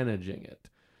managing it.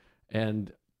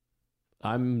 And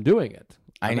I'm doing it.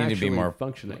 I need to be more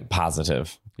functioning.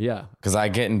 Positive. Yeah. Because I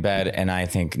get in bed and I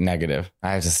think negative.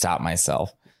 I have to stop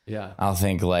myself. Yeah. I'll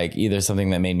think like either something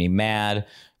that made me mad,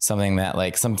 something that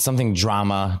like something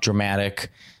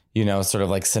dramatic, you know, sort of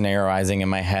like scenarioizing in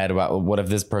my head about what if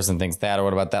this person thinks that, or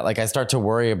what about that? Like, I start to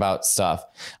worry about stuff.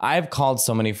 I've called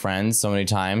so many friends so many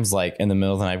times, like in the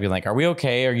middle of the night, be like, are we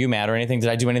okay? Are you mad or anything? Did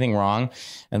I do anything wrong?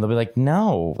 And they'll be like,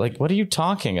 no, like, what are you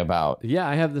talking about? Yeah,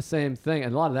 I have the same thing.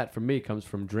 And a lot of that for me comes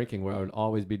from drinking, where I would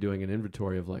always be doing an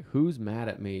inventory of like, who's mad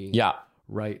at me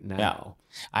right now? Yeah.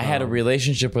 I had a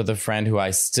relationship with a friend who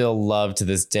I still love to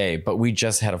this day, but we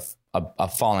just had a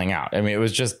falling out. I mean, it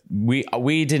was just, we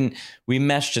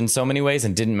meshed in so many ways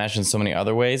and didn't mesh in so many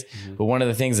other ways. But one of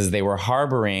the things is they were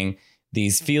harboring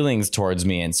these feelings towards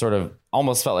me and sort of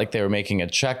almost felt like they were making a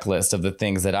checklist of the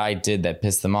things that I did that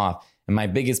pissed them off. And my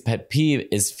biggest pet peeve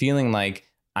is feeling like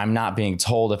I'm not being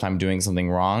told if I'm doing something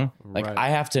wrong. Like, I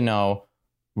have to know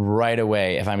right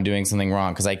away if I'm doing something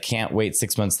wrong, because I can't wait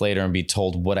 6 months later and be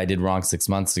told what I did wrong 6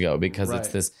 months ago, because it's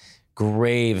this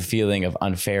grave feeling of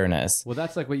unfairness. Well,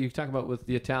 that's like what you talk about with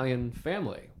the Italian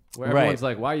family, where everyone's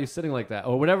like, why are you sitting like that?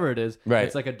 Or whatever it is.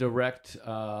 It's like a direct,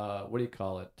 what do you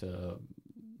call it?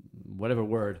 Whatever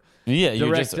word. Yeah,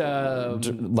 direct, you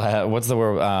just, what's the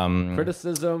word?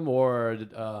 Criticism or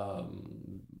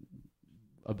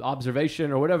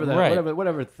observation or whatever that,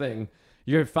 whatever thing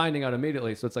you're finding out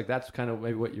immediately. So it's like, that's kind of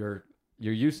maybe what you're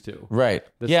used to. Right.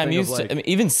 Yeah, I'm used to, I mean,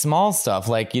 even small stuff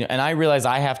like, you know, and I realize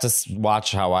I have to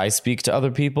watch how I speak to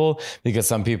other people, because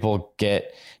some people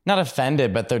get not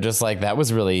offended, but they're just like, that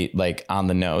was really like on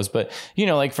the nose. But, you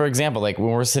know, like, for example, like when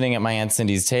we're sitting at my Aunt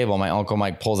Cindy's table, my Uncle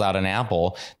Mike pulls out an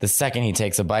apple. The second he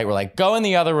takes a bite, we're like, go in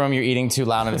the other room. You're eating too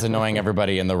loud and it's annoying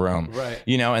everybody in the room. Right.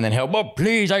 You know, and then he'll, well,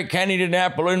 please, I can't eat an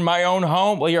apple in my own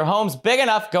home. Well, your home's big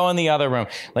enough. Go in the other room.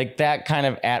 Like that kind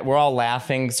of we're all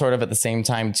laughing sort of at the same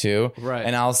time too. Right.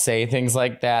 And I'll say things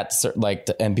like that, like,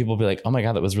 and people will be like, oh my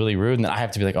God, that was really rude. And then I have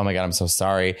to be like, oh my God, I'm so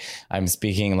sorry. I'm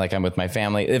speaking like I'm with my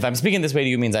family. If I'm speaking this way to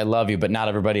you, it means I love you, but not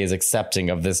everybody is accepting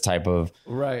of this type of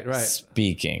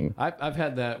speaking. I've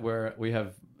had that where we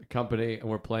have a company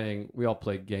and we all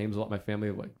play games a lot. My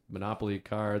family, like Monopoly,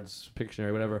 cards,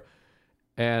 Pictionary, whatever.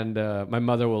 And my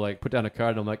mother will like put down a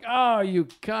card and I'm like, oh, you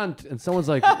cunt. And someone's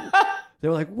like, they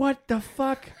were like, what the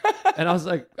fuck? And I was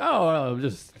like, oh, I'm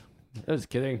just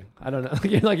kidding. I don't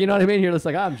know. Like, you know what I mean? You're just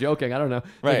like, I'm joking. I don't know.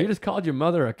 Right. Like, you just called your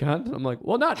mother a cunt. I'm like,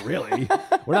 well, not really.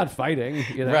 We're not fighting,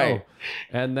 you know? Right.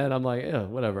 And then I'm like, yeah,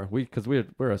 whatever. Because we're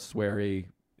a sweary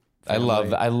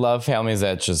family. I love families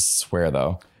that just swear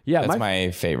though. Yeah, that's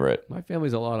my favorite. My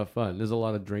family's a lot of fun. There's a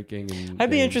lot of drinking. And I'd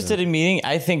be interested in meeting.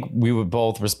 I think we would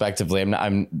both, respectively.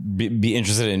 Be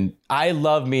interested in. I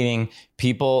love meeting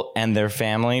people and their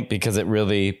family because it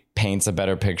really paints a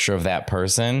better picture of that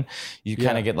person. You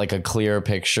kind of get like a clearer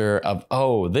picture of,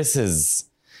 oh, this is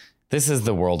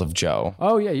the world of Joe.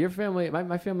 Oh yeah, your family,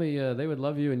 my family, they would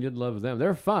love you and you'd love them.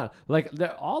 They're fun. Like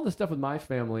all the stuff with my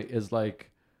family is like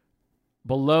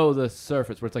below the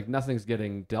surface, where it's like nothing's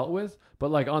getting dealt with.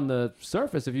 But like on the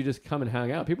surface, if you just come and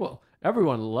hang out,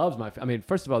 everyone loves I mean,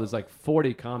 first of all, there's like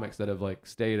 40 comics that have like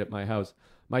stayed at my house.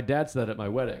 My dad said at my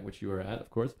wedding, which you were at, of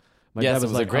course. Yes, it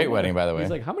was like, a great wedding, by the way. He's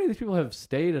like, how many of these people have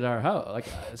stayed at our house? Like,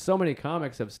 so many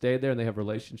comics have stayed there and they have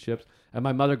relationships. And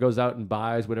my mother goes out and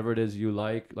buys whatever it is you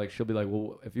like. Like, she'll be like,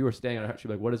 well, if you were staying at our house, she'll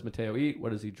be like, what does Mateo eat?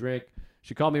 What does he drink?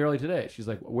 She called me early today. She's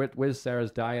like, where's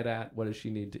Sarah's diet at? What does she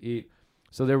need to eat?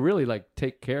 So they're really like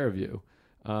take care of you.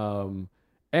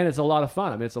 And it's a lot of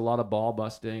fun. I mean, it's a lot of ball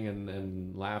busting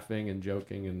and laughing and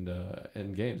joking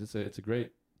and games. It's a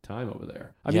great time over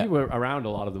there. I mean, you were around a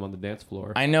lot of them on the dance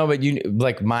floor. I know, but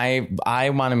I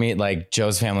want to meet like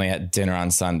Joe's family at dinner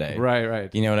on Sunday. Right.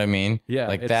 You know what I mean? Yeah.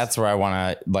 Like that's where I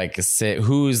want to like sit.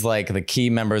 Who's like the key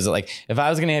members? Like if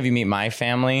I was going to have you meet my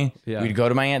family, we'd go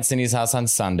to my Aunt Cindy's house on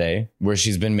Sunday where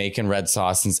she's been making red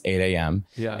sauce since 8 a.m.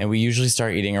 Yeah. And we usually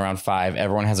start eating around 5.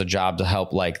 Everyone has a job to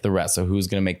help like the rest. So who's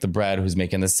going to make the bread? Who's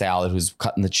making the salad? Who's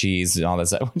cutting the cheese and all that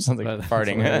stuff? Which sounds like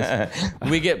farting.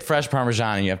 We get fresh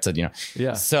Parmesan and you have to, you know.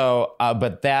 Yeah. So,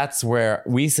 but that's where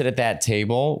we sit at that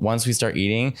table. Once we start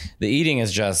eating, the eating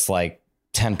is just like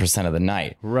 10% of the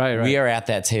night. Right. We are at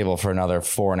that table for another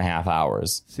 4.5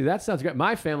 hours. See, that sounds great.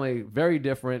 My family, very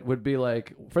different, would be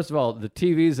like, first of all, the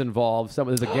TV's involved.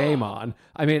 There's a game on.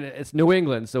 I mean, it's New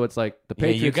England, so it's like the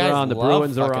Patriots you guys are on, the love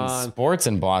Bruins are fucking on. sports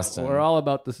in Boston. We're all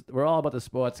about this. We're all about the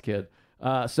sports, kid.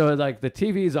 So like the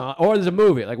TV's on, or there's a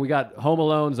movie. Like we got Home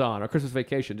Alone's on, or Christmas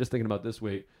Vacation. Just thinking about this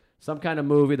week, some kind of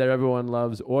movie that everyone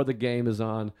loves, or the game is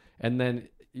on, and then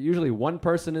usually one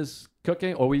person is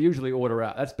cooking, or we usually order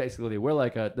out. That's basically, we're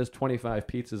like there's 25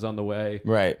 pizzas on the way,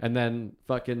 Right. And then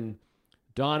fucking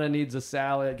Donna needs a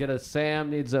salad, Sam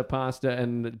needs a pasta,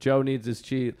 and Joe needs his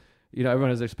cheese. You know, everyone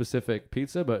has their specific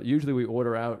pizza, but usually we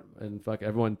order out, and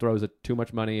everyone throws too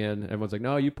much money in. Everyone's like,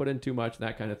 no, you put in too much,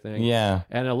 that kind of thing. Yeah.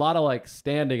 And a lot of like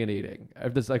standing and eating.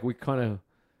 There's like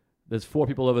there's 4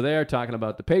 people over there talking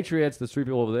about the Patriots. There's 3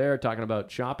 people over there talking about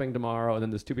shopping tomorrow. And then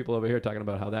there's 2 people over here talking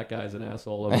about how that guy's an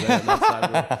asshole over there on that side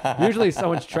of the room. Usually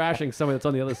someone's trashing someone that's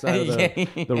on the other side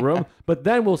of the room. But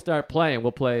then we'll start playing.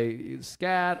 We'll play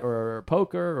scat or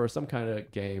poker or some kind of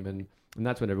game. And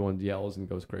that's when everyone yells and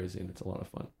goes crazy. And it's a lot of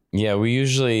fun. Yeah, we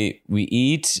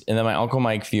eat, and then my Uncle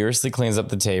Mike furiously cleans up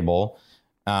the table.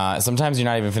 Sometimes you're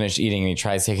not even finished eating and he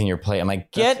tries taking your plate. I'm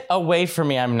like, get away from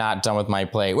me. I'm not done with my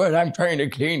plate. Well, I'm trying to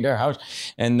clean their house.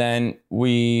 And then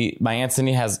my Aunt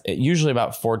Cindy has usually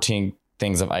about 14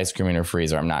 things of ice cream in her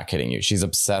freezer. I'm not kidding you. She's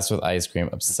obsessed with ice cream,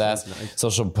 obsessed. Nice. So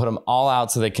she'll put them all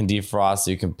out so they can defrost,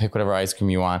 so you can pick whatever ice cream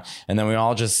you want. And then we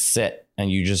all just sit and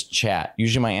you just chat.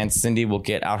 Usually my Aunt Cindy will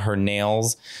get out her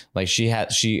nails. Like she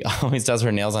always does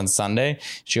her nails on Sunday.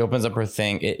 She opens up her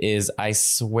thing. It is, I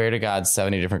swear to God,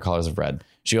 70 different colors of red.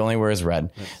 She only wears red.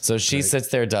 So she sits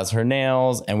there, does her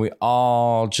nails, and we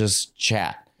all just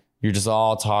chat. You're just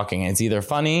all talking. And it's either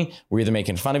funny, we're either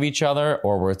making fun of each other,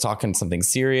 or we're talking something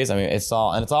serious. I mean, it's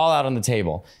all out on the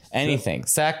table. Anything,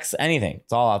 sex, anything.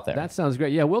 It's all out there. That sounds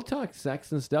great. Yeah, we'll talk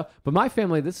sex and stuff. But my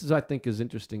family, this is, I think, is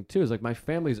interesting too. Is like my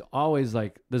family's always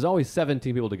like, there's always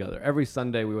 17 people together. Every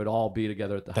Sunday we would all be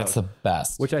together at the house. That's the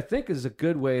best. Which I think is a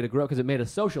good way to grow because it made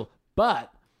us social.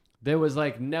 But there was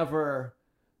like never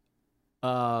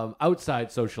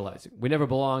outside socializing. We never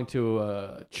belonged to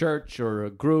a church or a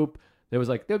group.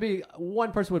 There'd be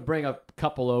one person would bring a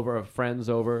couple over, or friends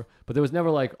over, but there was never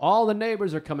like all the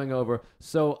neighbors are coming over.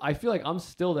 So I feel like I'm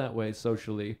still that way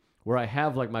socially, where I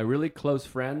have like my really close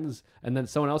friends, and then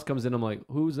someone else comes in. I'm like,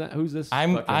 who's that? Who's this? I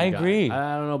agree.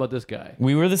 I don't know about this guy.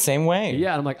 We were the same way.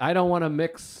 Yeah, I'm like, I don't want to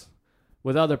mix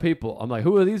with other people. I'm like,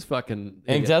 who are these fucking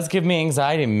idiots? It does give me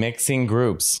anxiety mixing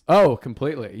groups. Oh,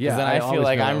 completely. Yeah. Then I feel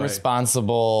like I'm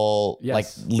responsible, like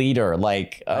leader,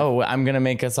 like, I'm going to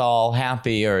make us all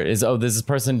happy, or this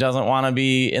person doesn't want to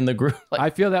be in the group. Like, I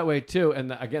feel that way too.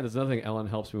 And again, there's another thing Ellen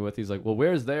helps me with. He's like, well,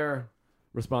 where's their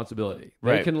responsibility?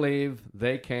 They can leave.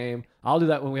 They came. I'll do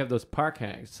that when we have those park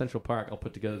hangs, Central Park. I'll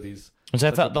put together these. Which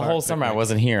I thought the whole summer I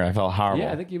wasn't here. I felt horrible.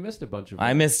 Yeah, I think you missed a bunch of them.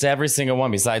 I missed every single one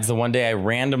besides the one day I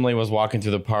randomly was walking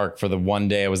through the park for the one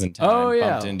day I was in town and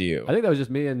bumped into you. I think that was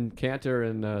just me and Cantor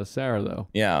and Sarah, though.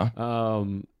 Yeah.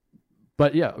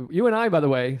 But yeah, you and I, by the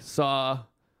way, that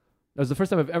was the first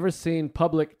time I've ever seen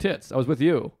public tits. I was with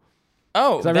you.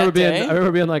 Oh, I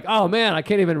remember being like, oh man, I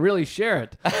can't even really share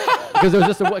it. Because it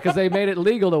was because they made it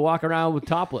legal to walk around with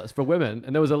topless for women.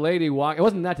 And there was a lady it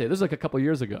wasn't that day. This was like a couple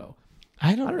years ago.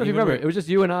 I don't know if you remember. It was just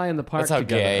you and I in the park. That's how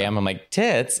together. gay I am. I'm like,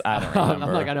 tits? I don't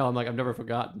remember. I'm like, I've never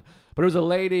forgotten. But it was a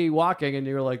lady walking, and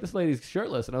you were like, this lady's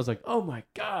shirtless. And I was like, oh my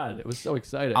God. It was so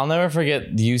exciting. I'll never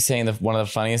forget you saying one of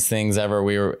the funniest things ever.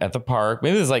 We were at the park.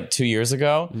 Maybe it was like 2 years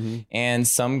ago. Mm-hmm. And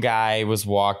some guy was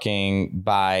walking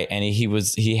by, and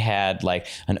he had like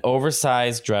an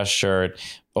oversized dress shirt,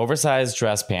 oversized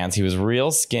dress pants. He was real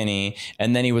skinny,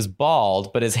 and then he was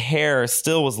bald, but his hair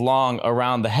still was long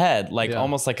around the head, like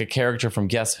almost like a character from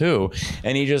Guess Who.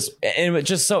 And it was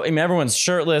just so, I mean, everyone's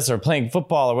shirtless or playing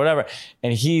football or whatever,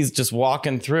 and he's just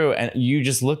walking through, and you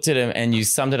just looked at him and you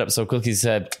summed it up so quickly. You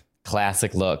said,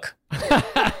 classic look.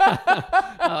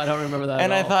 I don't remember that.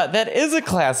 And I thought that is a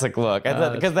classic look. I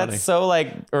thought because that's that's so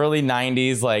like early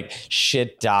 90s, like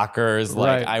shit dockers,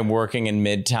 like I'm working in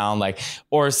Midtown, like,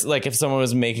 or like if someone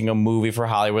was making a movie for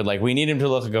Hollywood, like we need him to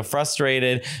look like a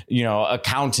frustrated,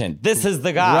 accountant. This is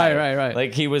the guy. Right.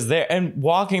 Like he was there and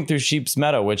walking through Sheep's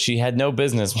Meadow, which he had no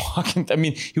business walking. I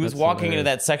mean, he was walking into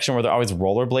that section where they're always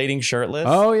rollerblading shirtless.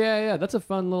 Oh yeah. That's a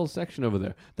fun little section over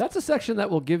there. That's a section that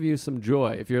will give you some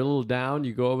joy. If you're a little down,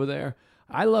 you go over there.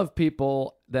 I love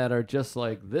people that are just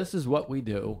like, this is what we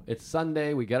do. It's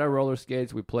Sunday. We get our roller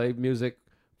skates. We play music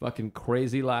fucking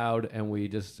crazy loud, and we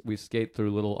skate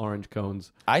through little orange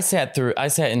cones. I sat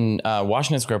in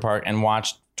Washington Square Park and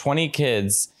watched 20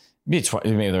 kids maybe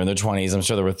they're in their 20s. I'm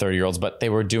sure there were 30-year-olds, but they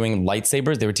were doing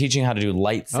lightsabers. They were teaching how to do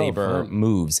lightsaber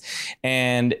moves.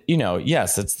 And,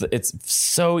 yes, it's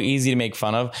so easy to make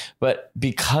fun of, but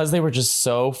because they were just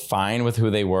so fine with who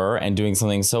they were and doing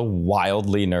something so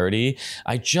wildly nerdy,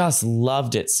 I just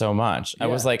loved it so much. Yeah. I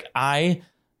was like, I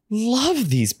love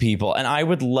these people, and I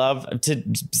would love to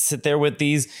sit there with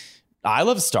these. I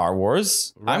love Star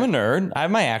Wars. Right. I'm a nerd. I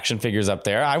have my action figures up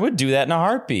there. I would do that in a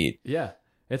heartbeat. Yeah.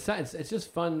 It's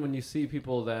just fun when you see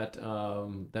people that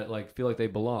like feel like they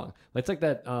belong. It's like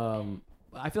that.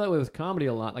 I feel like with comedy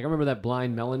a lot. Like I remember that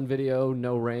Blind Melon video,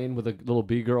 No Rain, with the little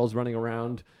bee girls running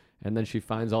around, and then she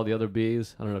finds all the other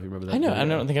bees. I don't know if you remember that. I know. Video. I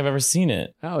don't think I've ever seen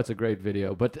it. Oh, it's a great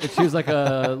video. But she was like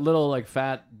a little like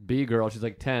fat bee girl. She's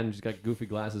like 10. She's got goofy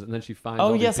glasses, and then she finds.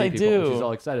 Oh, yes, I people, do. And she's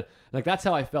all excited. Like that's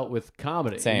how I felt with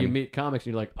comedy. Same. You meet comics,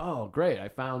 and you're like, oh, great! I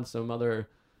found some other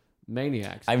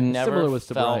maniacs. I've never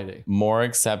felt more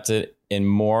accepted and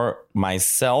more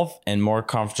myself and more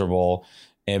comfortable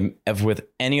with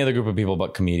any other group of people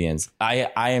but comedians. I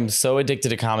am so addicted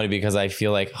to comedy because I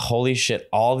feel like, holy shit,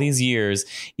 all these years,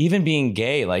 even being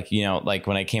gay, like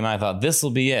when I came out, I thought this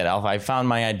will be it. I found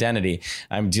my identity.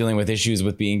 I'm dealing with issues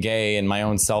with being gay and my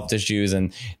own self issues,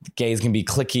 and gays can be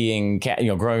cliquey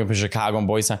and, growing up in Chicago and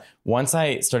Boys Town. Once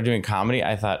I started doing comedy,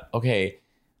 I thought, okay,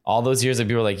 all those years that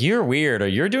people were like, you're weird, or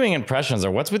you're doing impressions,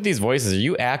 or what's with these voices, or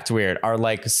you act weird, are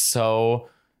like so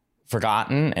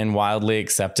forgotten and wildly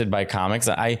accepted by comics.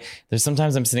 There's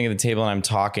sometimes I'm sitting at the table and I'm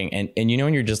talking, and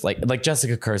when you're just like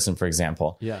Jessica Kirsten, for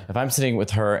example. Yeah. If I'm sitting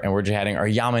with her and we're chatting, or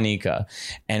Yamanika,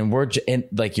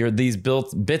 and these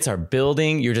bits are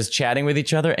building, you're just chatting with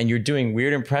each other, and you're doing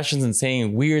weird impressions and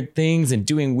saying weird things and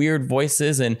doing weird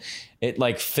voices, and it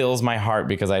like fills my heart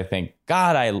because I think,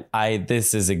 God,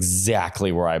 this is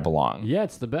exactly where I belong. Yeah,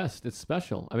 it's the best. It's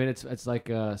special. I mean, it's like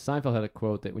Seinfeld had a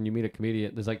quote that when you meet a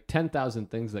comedian, there's like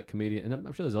 10,000 things that comedian, and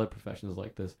I'm sure there's other professions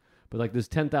like this, but like there's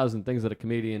 10,000 things that a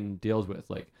comedian deals with,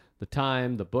 like the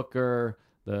time, the booker,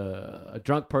 a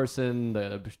drunk person,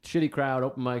 the shitty crowd,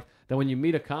 open mic. Then when you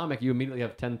meet a comic, you immediately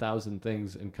have 10,000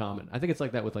 things in common. I think it's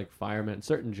like that with like firemen,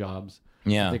 certain jobs.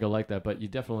 Yeah, I think I like that, but you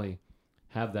definitely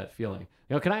have that feeling.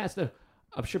 Can I ask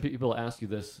I'm sure people ask you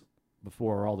this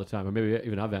before or all the time, or maybe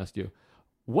even I've asked you.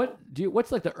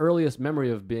 What's like the earliest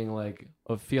memory of being like,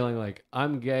 of feeling like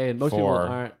I'm gay, and most people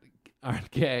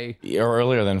aren't gay, or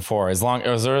earlier than 4, as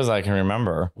early as I can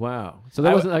remember. Wow. So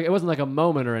that it wasn't like a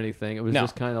moment or anything. It was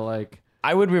just kind of like.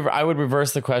 I would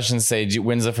reverse the question and say,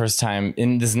 when's the first time,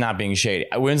 and this is not being shady,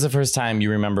 when's the first time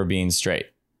you remember being straight?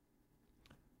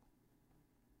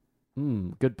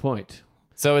 Good point.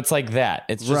 So it's like that.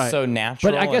 It's just so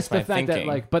natural. But I guess the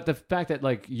fact that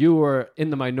like you were in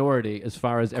the minority as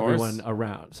far as everyone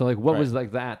around. So like, what was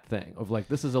like that thing of like,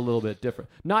 this is a little bit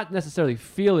different. Not necessarily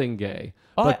feeling gay,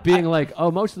 but being like,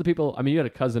 most of the people. I mean, you had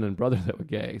a cousin and brother that were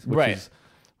gay, which is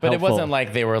but helpful. It wasn't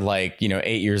like they were like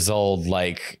 8 years old,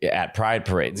 like at pride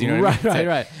parades. You know what I mean?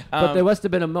 Right. But there must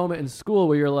have been a moment in school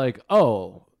where you're like,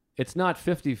 oh. It's not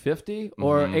 50-50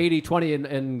 or 80-20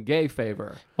 in gay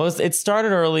favor. Well, it started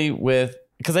early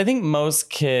because I think most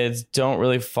kids don't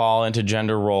really fall into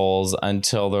gender roles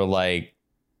until they're like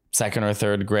 2nd or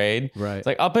 3rd grade. Right. It's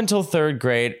like up until 3rd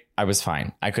grade, I was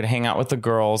fine. I could hang out with the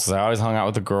girls because I always hung out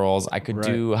with the girls. I could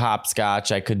do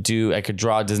hopscotch. I could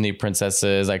draw Disney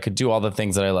princesses. I could do all the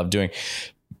things that I love doing.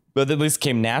 But at least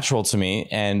came natural to me,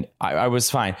 and I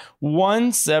was fine.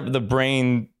 Once the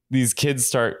brain... These kids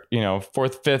start,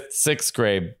 4th, 5th, 6th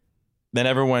grade, then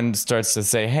everyone starts to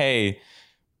say, hey,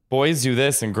 boys do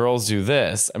this and girls do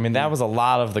this. I mean, that was a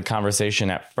lot of the conversation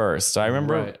at first. So I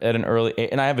remember at an early,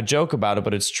 and I have a joke about it,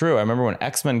 but it's true. I remember when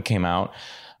X-Men came out,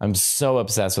 I'm so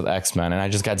obsessed with X-Men, and I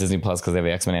just got Disney Plus because they have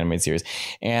the X-Men animated series.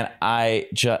 And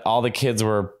all the kids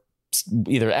were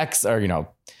either X or,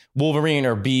 Wolverine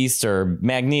or Beast or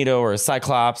Magneto or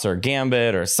Cyclops or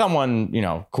Gambit or someone,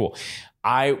 cool.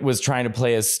 I was trying to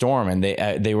play as Storm, and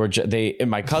and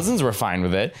my cousins were fine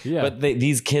with it. Yeah. But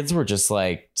these kids were just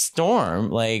like,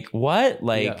 Storm, like what?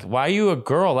 Like, why are you a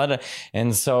girl?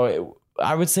 And so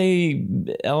I would say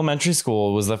elementary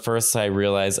school was the first I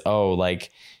realized,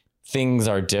 like things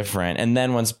are different. And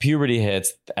then once puberty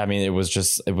hits, I mean, it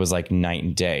was like night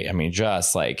and day. I mean,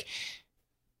 just like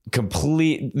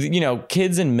complete,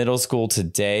 kids in middle school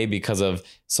today, because of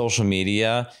social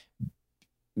media,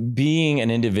 being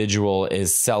an individual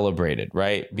is celebrated,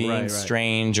 right? Being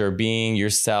strange or being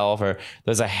yourself, or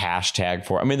there's a hashtag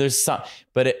for it. I mean, there's some,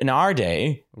 but in our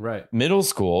day, middle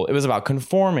school, it was about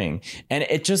conforming. And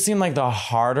it just seemed like the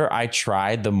harder I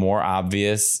tried, the more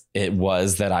obvious it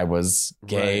was that I was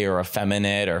gay or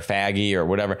effeminate or faggy or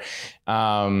whatever.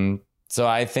 So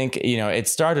I think, it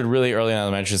started really early in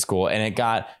elementary school, and it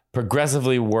got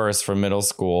progressively worse from middle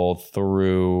school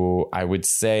through, I would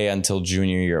say, until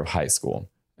junior year of high school.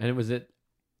 And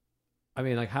I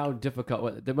mean, like, how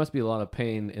difficult? There must be a lot of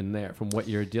pain in there from what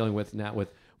you're dealing with now with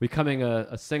becoming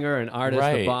a singer, an artist,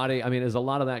 a body. I mean, does a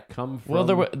lot of that come from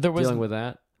there was dealing with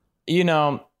that? You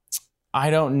know, I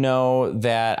don't know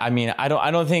that. I mean, I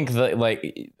don't think that,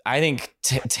 like, I think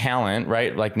talent,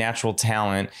 right? Like natural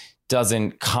talent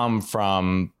doesn't come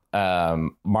from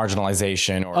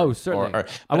marginalization or certainly. or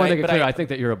I want to make it clear. I think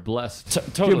that you're a blessed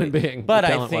human being. But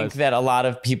I think that a lot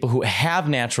of people who have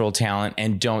natural talent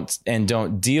and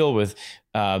don't deal with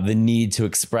the need to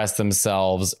express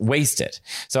themselves waste it.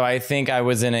 So I think I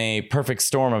was in a perfect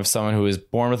storm of someone who was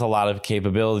born with a lot of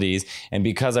capabilities, and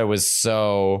because I was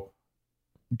so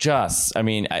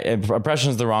oppression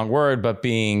is the wrong word, but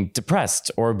being depressed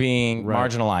or being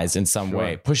marginalized in some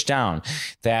way, pushed down,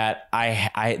 that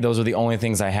I those were the only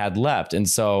things I had left. And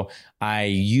so I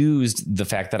used the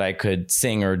fact that I could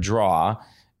sing or draw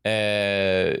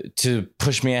to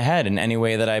push me ahead in any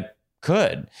way that I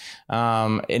could.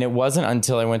 And it wasn't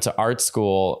until I went to art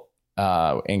school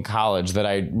in college that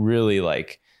I really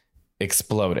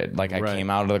exploded. Like I came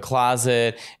out of the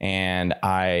closet and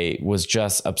I was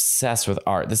just obsessed with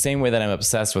art. The same way that I'm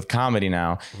obsessed with comedy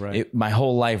now. My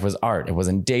whole life was art. It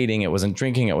wasn't dating. It wasn't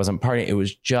drinking. It wasn't partying. It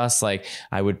was just like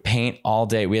I would paint all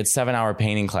day. We had 7-hour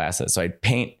painting classes. So I'd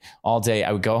paint all day.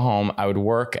 I would go home. I would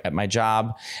work at my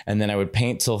job and then I would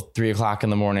paint till 3 o'clock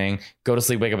in the morning, go to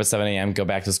sleep, wake up at 7 a.m., go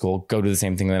back to school, go do the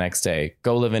same thing the next day,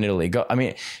 go live in Italy.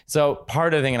 So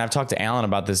part of the thing, and I've talked to Alan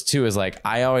about this too, is like,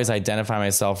 I always identify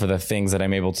myself for the things that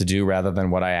I'm able to do rather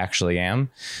than what I actually am.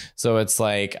 So it's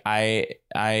like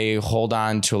I hold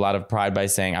on to a lot of pride by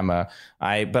saying but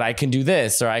I can do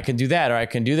this or I can do that or I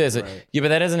can do this. Yeah, but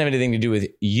that doesn't have anything to do with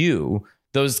you.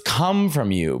 Those come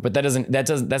from you, but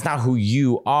that's not who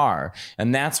you are.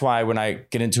 And that's why when I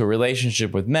get into a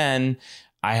relationship with men,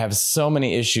 I have so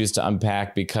many issues to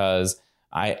unpack because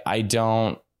I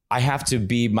have to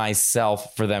be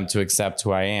myself for them to accept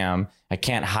who I am. I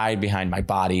can't hide behind my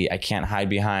body. I can't hide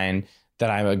behind that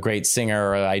I'm a great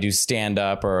singer or I do stand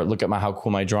up or look at how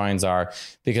cool my drawings are,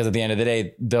 because at the end of the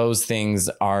day, those things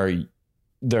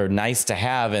they're nice to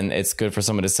have and it's good for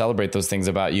someone to celebrate those things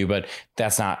about you, but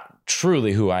that's not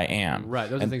truly who I am. Right.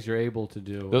 Those are things you're able to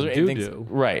do. Those are things,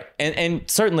 right. And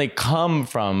certainly come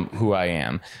from who I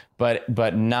am, but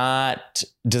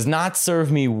does not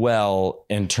serve me well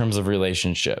in terms of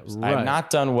relationships. Right. I've not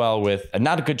done well with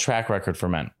not a good track record for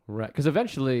men. Right. Because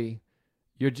eventually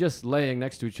you're just laying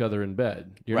next to each other in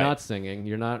bed. You're not singing.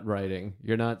 You're not writing.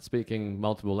 You're not speaking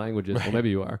multiple languages. Well, maybe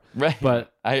you are. Right.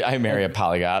 But I marry a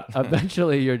polyglot.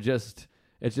 Eventually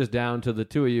it's just down to the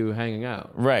two of you hanging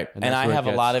out. Right. And I have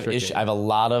a lot of issues. I have a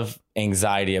lot of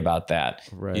anxiety about that.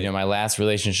 Right. You know, my last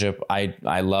relationship,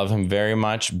 I love him very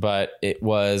much, but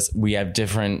we have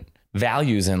different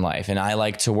values in life, and I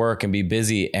like to work and be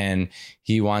busy, and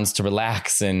he wants to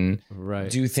relax and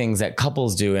do things that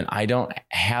couples do. And I don't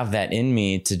have that in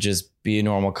me to just be a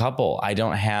normal couple. I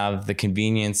don't have the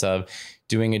convenience of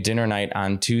doing a dinner night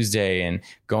on Tuesday and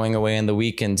going away on the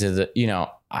weekend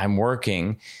I'm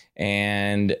working.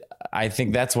 And I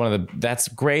think that's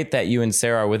great that you and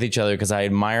Sarah are with each other, because I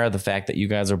admire the fact that you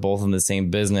guys are both in the same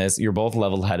business. You're both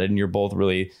level-headed and you're both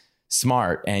really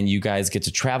smart, and you guys get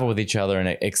to travel with each other and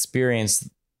experience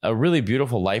a really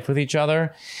beautiful life with each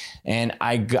other. And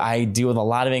I deal with a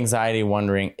lot of anxiety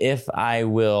wondering if I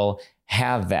will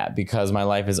have that, because my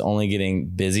life is only getting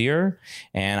busier,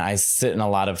 and I sit in a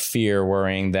lot of fear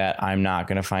worrying that I'm not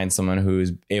going to find someone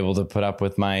who's able to put up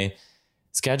with my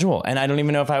schedule. And I don't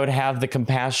even know if I would have the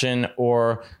compassion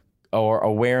or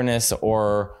awareness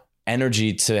or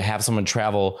energy to have someone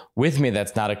travel with me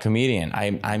that's not a comedian.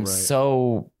 I'm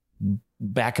so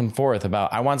back and forth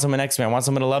about, I want someone next to me. I want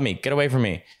someone to love me. Get away from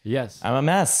me. Yes. I'm a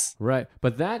mess. Right.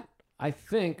 But that, I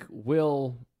think,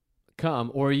 will come,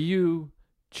 or you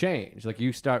change. Like,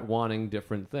 you start wanting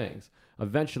different things.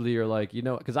 Eventually you're like,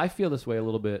 because I feel this way a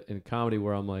little bit in comedy,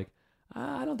 where I'm like,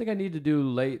 I don't think I need to do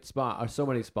late spot or so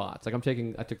many spots. Like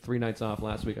I took 3 nights off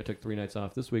last week. I took 3 nights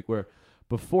off this week, where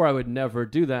before I would never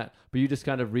do that. But you just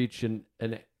kind of reach an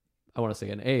I want to say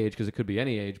an age, because it could be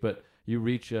any age, but you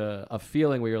reach a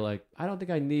feeling where you're like, I don't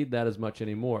think I need that as much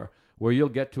anymore. Where you'll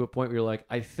get to a point where you're like,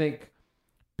 I think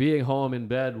being home in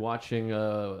bed watching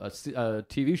a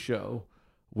TV show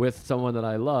with someone that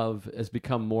I love has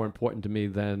become more important to me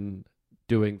than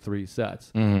doing 3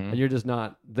 sets. Mm-hmm. And you're just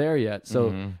not there yet. So,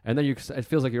 and then it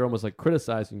feels like you're almost like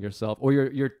criticizing yourself, or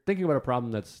you're thinking about a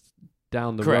problem that's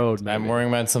down the road. Maybe. I'm worrying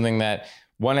about something that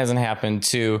one hasn't happened.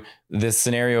 Two, this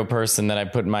scenario person that I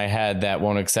put in my head that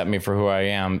won't accept me for who I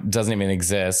am doesn't even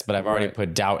exist, but I've already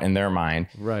put doubt in their mind.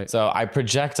 Right. So I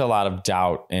project a lot of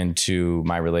doubt into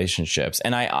my relationships.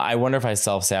 And I wonder if I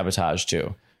self-sabotage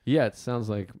too. Yeah, it sounds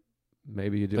like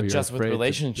maybe you do. But You're just with afraid to be in a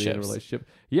relationships. relationship.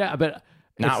 Yeah, but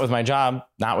Not with my job,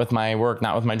 not with my work,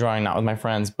 not with my drawing, not with my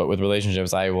friends, but with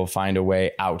relationships, I will find a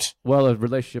way out. well, a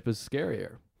relationship is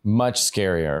scarier. Much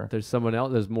scarier. There's someone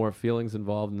else. There's more feelings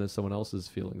involved, and there's someone else's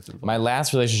feelings involved. My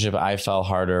last relationship, I fell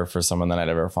harder for someone than I'd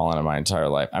ever fallen in my entire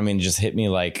life. I mean, just hit me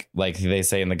like they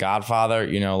say in The Godfather,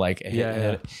 you know, like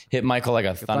hit Michael like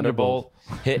a thunderbolt.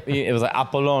 Hit me. It was like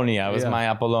Apollonia. It was my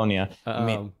Apollonia.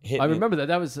 I remember that.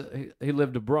 That was he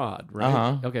lived abroad, right?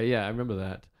 Uh-huh. Okay, yeah, I remember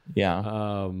that.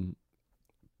 Yeah.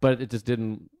 But it just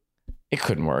didn't. It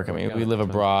couldn't work. I mean, Yeah, we live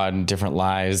abroad and different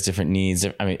lives, different needs.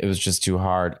 I mean, it was just too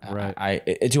hard. Right.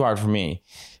 It's too hard for me,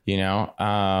 you know?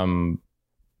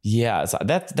 Yeah. So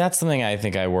that's something I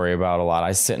think I worry about a lot.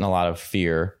 I sit in a lot of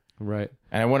fear. Right.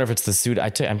 And I wonder if it's the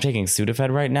I'm taking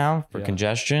Sudafed right now for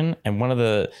congestion. And one of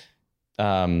the,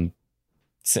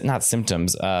 not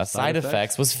symptoms, side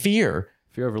effects was fear.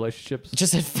 Fear of relationships.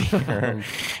 Just a fear.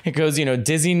 It goes,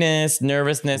 dizziness,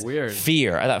 nervousness, Weird.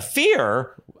 fear. I thought,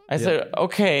 fear? I said,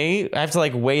 okay, I have to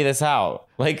like weigh this out.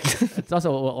 Like, It's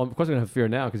also, well, of course, I'm gonna have fear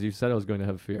now because you said I was going to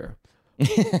have fear.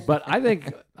 But I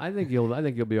think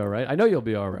you'll be all right. I know you'll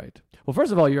be all right. Well,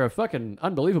 first of all, you're a fucking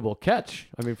unbelievable catch.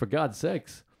 I mean, for God's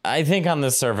sakes. I think on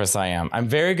the surface I am. I'm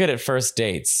very good at first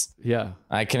dates. Yeah,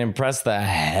 I can impress the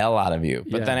hell out of you.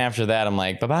 But Yeah. then after that, I'm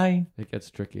like, bye-bye. it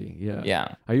gets tricky. Yeah.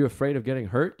 Yeah. Are you afraid of getting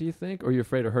hurt? Do you think, or are you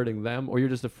afraid of hurting them, or you're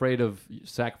just afraid of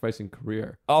sacrificing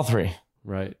career? All three.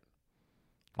 Right.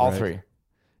 All Right. three.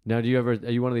 Now, are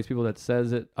you one of these people that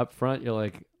says it up front? You're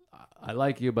like, I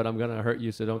like you, but I'm gonna hurt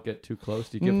you, so don't get too close.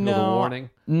 Do you give people the warning?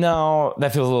 No,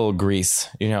 that feels a little Grease,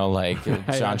 like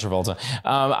John Travolta.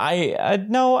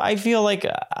 No, I feel like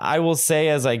I will say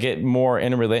as I get more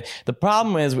in a the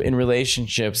problem is in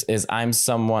relationships is I'm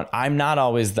not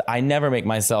always, I never make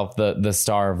myself the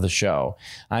star of the show.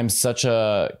 I'm such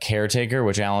a caretaker,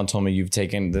 which Alan told me you've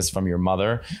taken this from your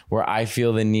mother, where I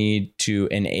feel the need to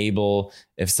enable.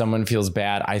 If someone feels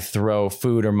bad, I throw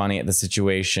food or money at the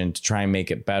situation to try and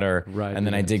make it better. Right, And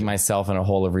then I dig myself in a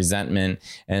hole of resentment.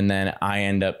 And then I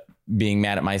end up being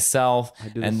mad at myself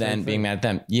and then being mad at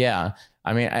them. Yeah.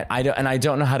 I mean, I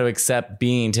don't know how to accept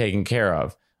being taken care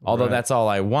of. Although that's all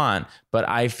I want, but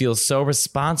I feel so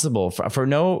responsible for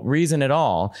no reason at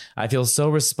all. I feel so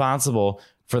responsible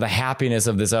for the happiness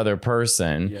of this other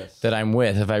person that I'm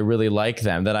with. If I really like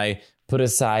them, that I put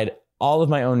aside all of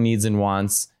my own needs and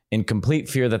wants in complete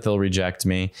fear that they'll reject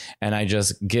me. And I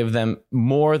just give them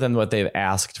more than what they've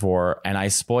asked for. And I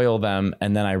spoil them.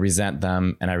 And then I resent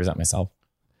them and I resent myself.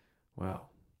 Wow,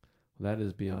 that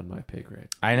is beyond my pay grade.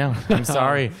 I know. I'm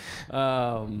sorry.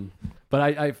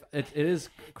 But it is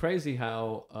crazy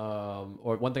how,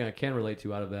 or one thing I can relate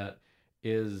to out of that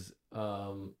is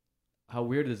how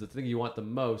weird it is. The thing you want the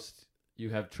most, you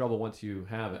have trouble once you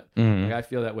have it. Mhm. Like I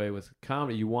feel that way with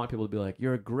comedy. You want people to be like,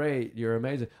 "You're great, you're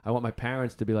amazing." I want my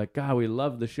parents to be like, "God, we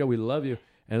love the show, we love you."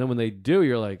 And then when they do,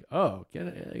 you're like, "Oh, get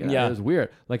it." Yeah. It was weird.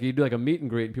 Like you do like a meet and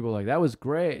greet, and people are like, "That was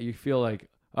great." You feel like,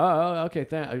 "Oh, okay,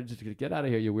 just get out of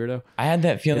here, you weirdo." I had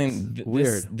that feeling.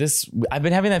 Weird. I've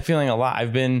been having that feeling a lot.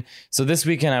 So this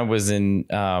weekend I was in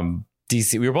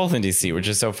DC. We were both in DC, which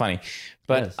is so funny.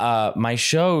 But my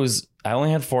shows, I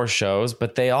only had 4 shows,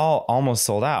 but they all almost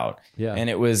sold out. Yeah. And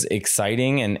it was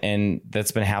exciting. And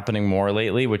that's been happening more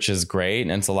lately, which is great.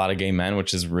 And it's a lot of gay men,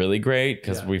 which is really great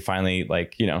because we finally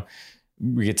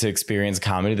we get to experience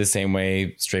comedy the same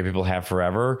way straight people have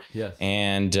forever. Yes.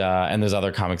 And there's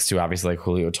other comics too, obviously like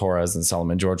Julio Torres and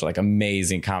Solomon George, like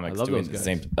amazing comics I love doing those the guys.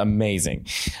 same. Amazing.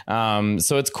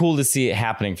 So it's cool to see it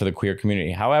happening for the queer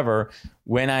community. However,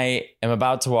 when I am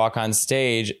about to walk on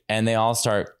stage and they all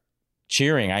start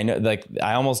cheering, I know, like,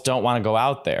 I almost don't want to go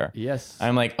out there. Yes.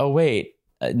 I'm like, oh wait,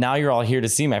 now you're all here to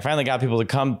see me. I finally got people to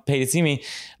come pay to see me.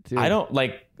 Dude. I don't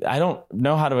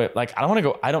know how to, like, I don't want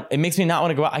to go. It makes me not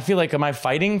want to go out. I feel like, am I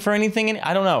fighting for anything?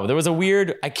 I don't know. There was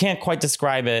I can't quite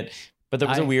describe it, but there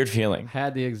was a weird feeling.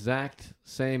 Had the exact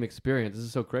same experience. This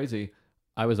is so crazy.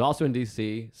 I was also in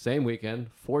DC, same weekend,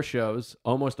 4 shows,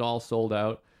 almost all sold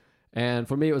out. And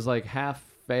for me, it was like half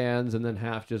fans and then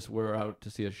half just were out to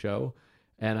see a show.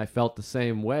 And I felt the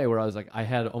same way where I was like, I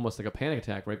had almost like a panic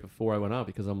attack right before I went out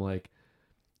because I'm like,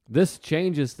 this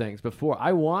changes things. Before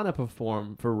I want to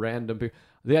perform for random people.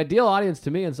 The ideal audience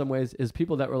to me in some ways is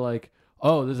people that were like,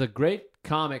 oh, there's a great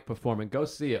comic performing, go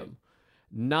see him.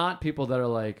 Not people that are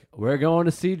like, we're going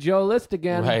to see Joe List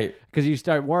again. Right. Because you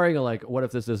start worrying like, what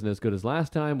if this isn't as good as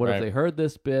last time? What if Right. they heard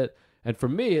this bit? And for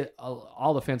me,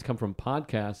 all the fans come from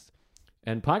podcasts,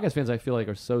 and podcast fans I feel like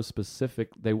are so specific.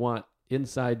 They want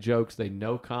inside jokes. They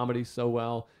know comedy so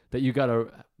well that you got to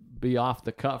be off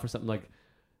the cuff or something. Like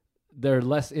they're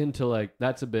less into like,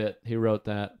 that's a bit, he wrote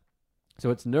that. So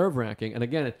it's nerve-wracking. And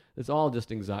again, it's all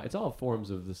just anxiety. It's all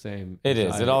forms of the same It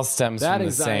anxiety. is. It all stems that from the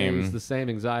anxiety same. is the same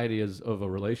anxiety as of a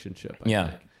relationship. I Yeah,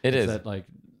 think. it It's is. that like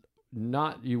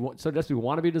not you want, so just you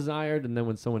want to be desired, and then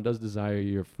when someone does desire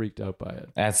you, you're freaked out by it.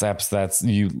 That's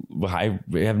you. I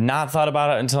have not thought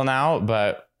about it until now,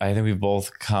 but I think we've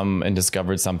both come and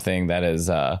discovered something that is.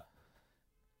 I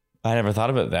never thought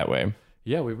of it that way.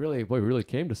 Yeah, we really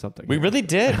came to something. We really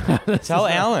did. Tell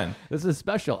Alan. This is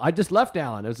special. I just left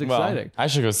Alan. It was Well, exciting. I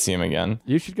should go see him again.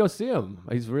 You should go see him.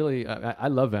 He's really. I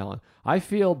love Alan. I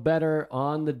feel better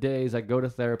on the days I go to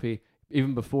therapy,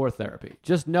 even before therapy.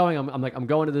 Just knowing I'm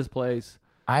going to this place.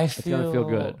 I gonna feel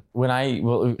good. when I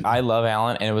love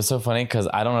Alan, and it was so funny because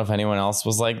I don't know if anyone else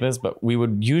was like this, but we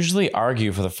would usually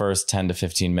argue for the first 10 to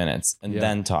 15 minutes and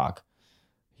then talk.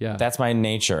 Yeah, That's my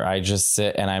nature. I just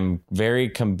sit and I'm very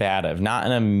combative, not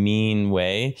in a mean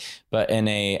way, but in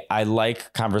a I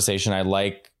like conversation. I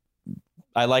like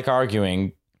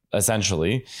arguing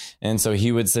essentially. And so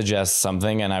he would suggest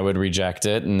something and I would reject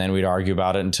it, and then we'd argue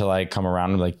about it until I come around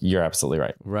and like, you're absolutely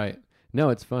right. right. No,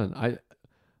 it's fun.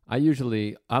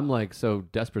 I'm like so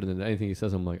desperate in anything he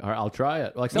says. I'm like, all right, I'll try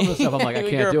it. Like some of the stuff I'm like, I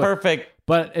can't You're do it. perfect.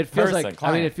 But it feels person, like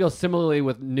client. it feels similarly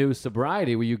with new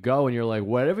sobriety, where you go and you're like,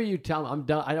 whatever you tell me, I'm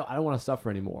done. I don't want to suffer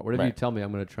anymore. Whatever you Right. tell me,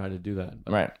 I'm going to try to do that.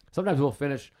 But Right. sometimes we'll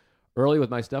finish early with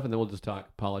my stuff and then we'll just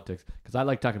talk politics, because I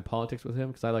like talking politics with him,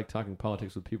 because I like talking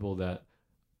politics with people that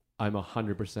I'm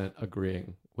 100%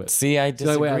 agreeing with. See, I It's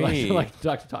the only disagree. way I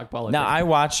like to talk politics. Now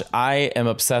I am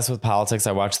obsessed with politics.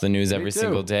 I watch the news every too.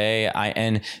 single day.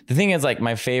 And the thing is, like,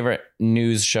 my favorite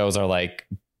news shows are like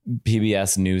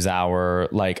PBS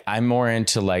NewsHour. Like, I'm more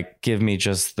into like, give me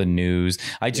just the news.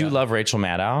 I do love Rachel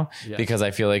Maddow because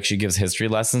I feel like she gives history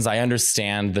lessons. I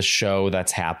understand the show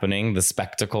that's happening, the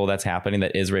spectacle that's happening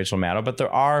that is Rachel Maddow, but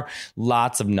there are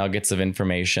lots of nuggets of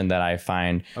information that I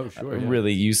find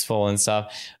really useful and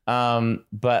stuff.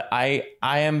 But I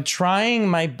am trying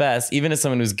my best, even as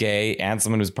someone who's gay and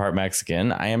someone who's part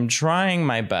Mexican, I am trying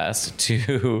my best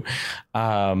to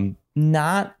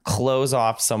not close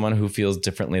off someone who feels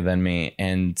differently than me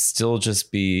and still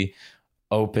just be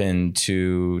open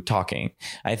to talking.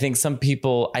 I think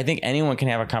anyone can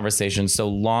have a conversation so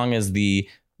long as the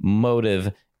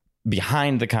motive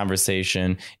behind the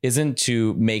conversation isn't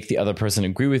to make the other person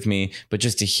agree with me, but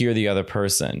just to hear the other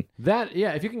person.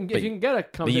 If you can get a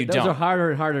conversation, those don't. are harder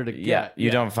and harder to get.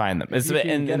 You don't find them. If you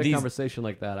can get a conversation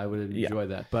like that, I would enjoy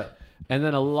that. But and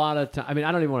then a lot of time, I mean,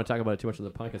 I don't even want to talk about it too much on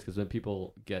the podcast, because then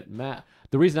people get mad.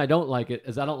 The reason I don't like it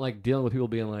is I don't like dealing with people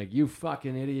being like, "You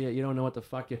fucking idiot! You don't know what the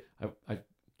fuck you." I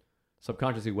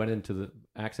subconsciously went into the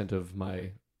accent of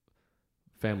my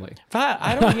family.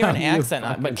 I don't hear an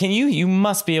accent, but you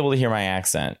must be able to hear my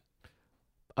accent.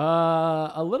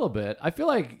 A little bit. I feel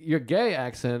like your gay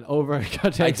accent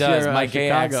takes It does. your My gay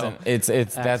Chicago accent.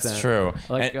 That's accent. true.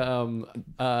 Like,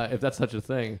 if that's such a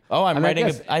thing. Oh, I mean, I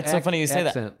guess it's so funny you say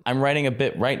accent. that. I'm writing a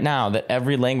bit right now that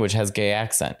every language has gay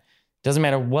accent. Doesn't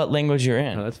matter what language you're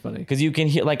in. Oh, that's funny. Because you can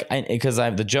hear, like, because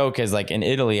the joke is, like, in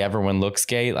Italy, everyone looks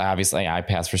gay. Obviously, I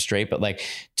pass for straight, but like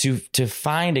to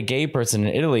find a gay person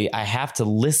in Italy, I have to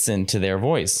listen to their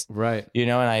voice. Right. You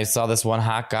know, and I saw this one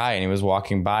hot guy and he was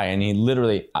walking by and he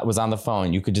literally was on the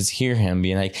phone. You could just hear him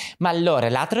being like, ma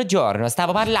allora l'altro giorno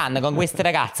stavo parlando con questa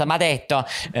ragazza, m'ha detto.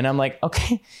 And I'm like,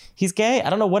 okay, he's gay. I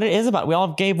don't know what it is about. We all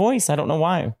have gay voice. I don't know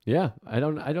why. Yeah. I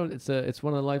don't, it's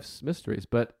one of life's mysteries,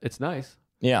 but it's nice.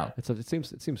 Yeah. It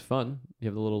seems fun. You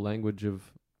have the little language of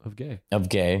gay. Of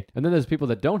gay. And then there's people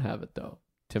that don't have it though.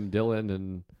 Tim Dillon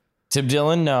and Tim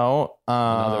Dillon, no.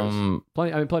 others.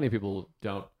 Plenty of people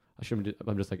don't.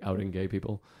 I'm just like outing gay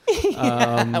people. We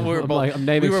were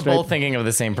both thinking of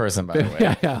the same person, by the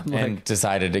way. yeah. And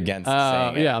decided against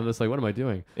saying it. Yeah, I'm just like, what am I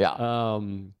doing? Yeah.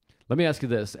 Let me ask you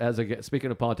this: speaking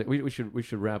of politics, we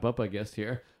should wrap up, I guess,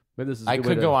 here. Maybe this is. I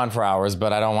could go on for hours,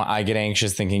 but I don't want. I get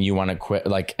anxious thinking you want to quit,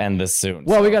 like end this soon.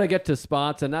 Well, we got to get to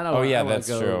spots, and Oh yeah, that's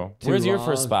true. Where's your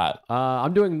first spot?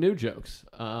 I'm doing new jokes.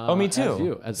 Me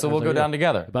too. So we'll go down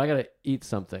together. But I got to eat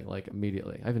something like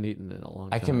immediately. I haven't eaten in a long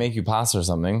time. I can make you pasta or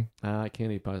something. I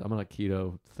can't eat pasta. I'm on a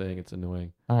keto thing. It's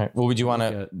annoying. All right. Well,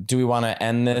 do we want to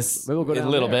end this Maybe we'll go a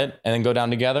down little there. bit and then go down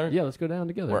together? Yeah, let's go down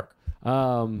together. Work.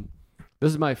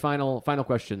 This is my final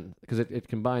question, because it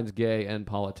combines gay and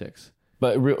politics.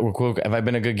 But real quick, have I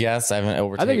been a good guest? I haven't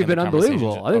overtaken I think you've been the conversation.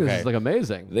 unbelievable. I think this Okay. is like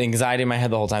amazing. The anxiety in my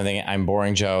head the whole time thinking, I'm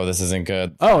boring Joe. This isn't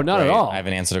good. Oh, not at Great. all. I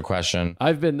haven't answered a question.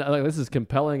 I've been like, this is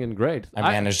compelling and great.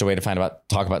 I managed a way to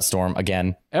talk about Storm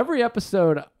again. Every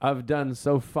episode I've done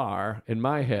so far in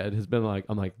my head has been like,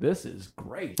 I'm like, this is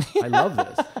great. I love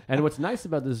this. And what's nice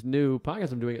about this new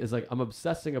podcast I'm doing is like, I'm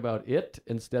obsessing about it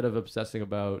instead of obsessing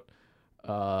about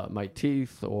my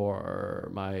teeth or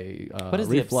my What is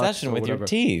the reflux obsession or with your whatever.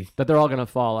 teeth? That they're all gonna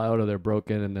fall out or they're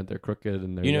broken and that they're crooked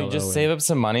and they're You yellow just and- save up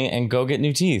some money and go get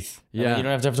new teeth. Yeah. And you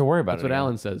don't have to worry about That's it. what anymore.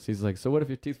 Alan says. He's like, so what if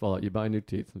your teeth fall out? You buy new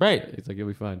teeth. Right. He's like, you'll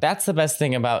be fine. That's the best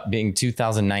thing about being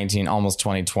 2019, almost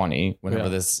 2020, whenever Yeah.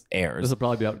 this This airs. will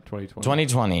probably be out in 2020.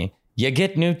 2020, you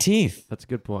get new teeth. That's a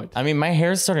good point. I mean, my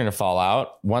hair's starting to fall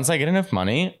out. Once I get enough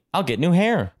money, I'll get new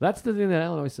hair. That's the thing that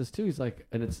Alan always says too. He's like,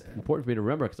 and it's important for me to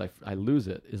remember because I lose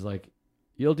it. Is like,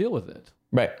 you'll deal with it.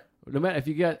 Right. No matter if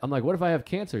you get, I'm like, what if I have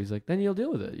cancer? He's like, then you'll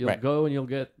deal with it. You'll Right. go and you'll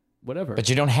get whatever. But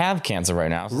you don't have cancer right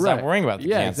now, so stop worrying about the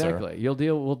yeah, cancer. exactly. We'll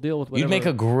deal with whatever. You'd make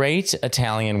a great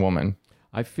Italian woman.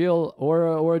 I feel,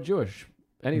 or a Jewish.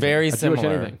 Anything. Very a Jewish similar.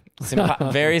 anything.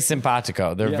 Very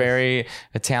simpatico. They're Yes. very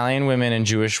Italian women and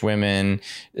Jewish women.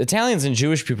 Italians and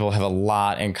Jewish people have a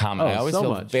lot in common. Oh, I always so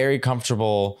feel much. very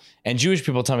comfortable. And Jewish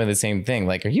people tell me the same thing.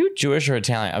 Like, are you Jewish or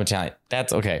Italian? I'm Italian.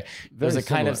 That's okay. There's a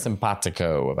kind of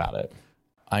simpatico about it.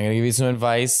 I'm going to give you some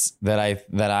advice that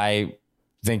I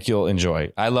think you'll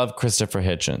enjoy. I love Christopher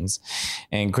Hitchens.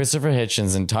 And Christopher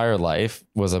Hitchens' entire life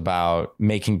was about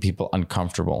making people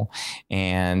uncomfortable.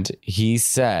 And he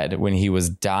said when he was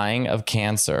dying of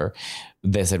cancer,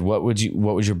 they said, what would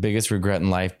your biggest regret in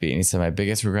life be? And he said, my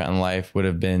biggest regret in life would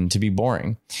have been to be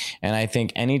boring. And I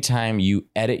think anytime you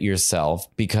edit yourself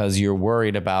because you're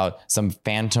worried about some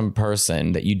phantom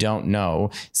person that you don't know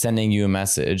sending you a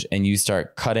message and you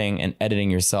start cutting and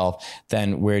editing yourself,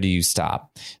 then where do you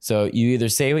stop? So you either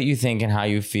say what you think and how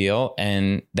you feel,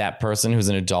 and that person who's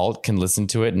an adult can listen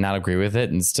to it and not agree with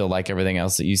it and still like everything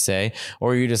else that you say,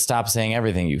 or you just stop saying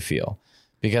everything you feel.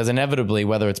 Because inevitably,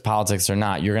 whether it's politics or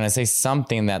not, you're going to say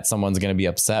something that someone's going to be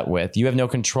upset with. You have no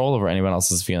control over anyone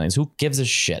else's feelings. Who gives a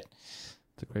shit?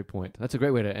 That's a great point. That's a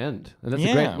great way to end. And that's a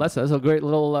Yeah. great lesson. That's a great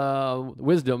little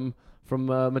wisdom from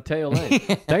Mateo Lane.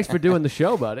 Thanks for doing the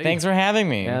show, buddy. Thanks for having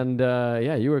me. And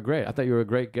yeah, you were great. I thought you were a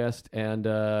great guest. And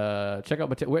check out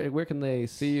Mateo. Where can they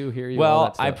see you, hear you? all Well,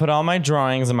 that stuff? I put all my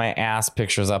drawings and my ass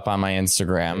pictures up on my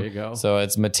Instagram. There you go. So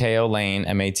it's Mateo Lane,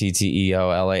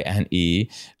 MatteoLane.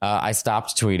 I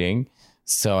stopped tweeting,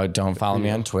 so don't follow me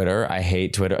on Twitter. I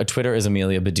hate Twitter. Twitter is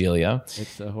Amelia Bedelia.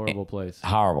 It's a horrible place.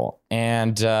 Horrible.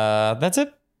 And that's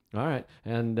it. All right.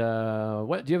 And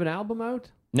what? Do you have an album out?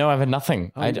 No, I've had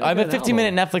nothing. Oh, I you have a got an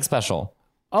 15-minute Netflix special.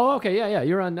 Oh, okay. Yeah.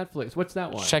 You're on Netflix. What's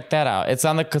that one? Check that out.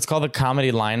 It's called the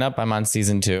Comedy Lineup. I'm on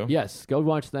season 2. Yes. Go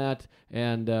watch that.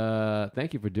 And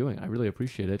thank you for doing it. I really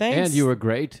appreciate it. Thanks. And you were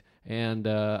great. And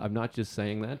I'm not just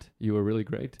saying that. You were really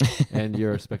great. And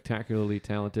you're spectacularly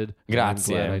talented.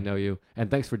 Grazie. I'm glad I know you. And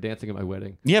thanks for dancing at my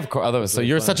wedding. Yeah, of course. So really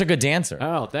you're fun. such a good dancer.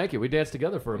 Oh, thank you. We danced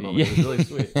together for a moment. It was really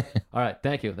sweet. All right.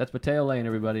 Thank you. That's Mateo Lane,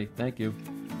 everybody. Thank you.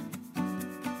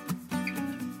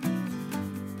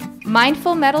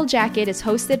 Mindful Metal Jacket is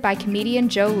hosted by comedian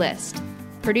Joe List.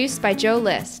 Produced by Joe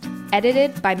List.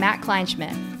 Edited by Matt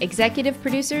Kleinschmidt. Executive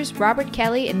producers Robert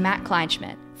Kelly and Matt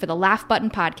Kleinschmidt for the Laugh Button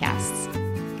Podcasts.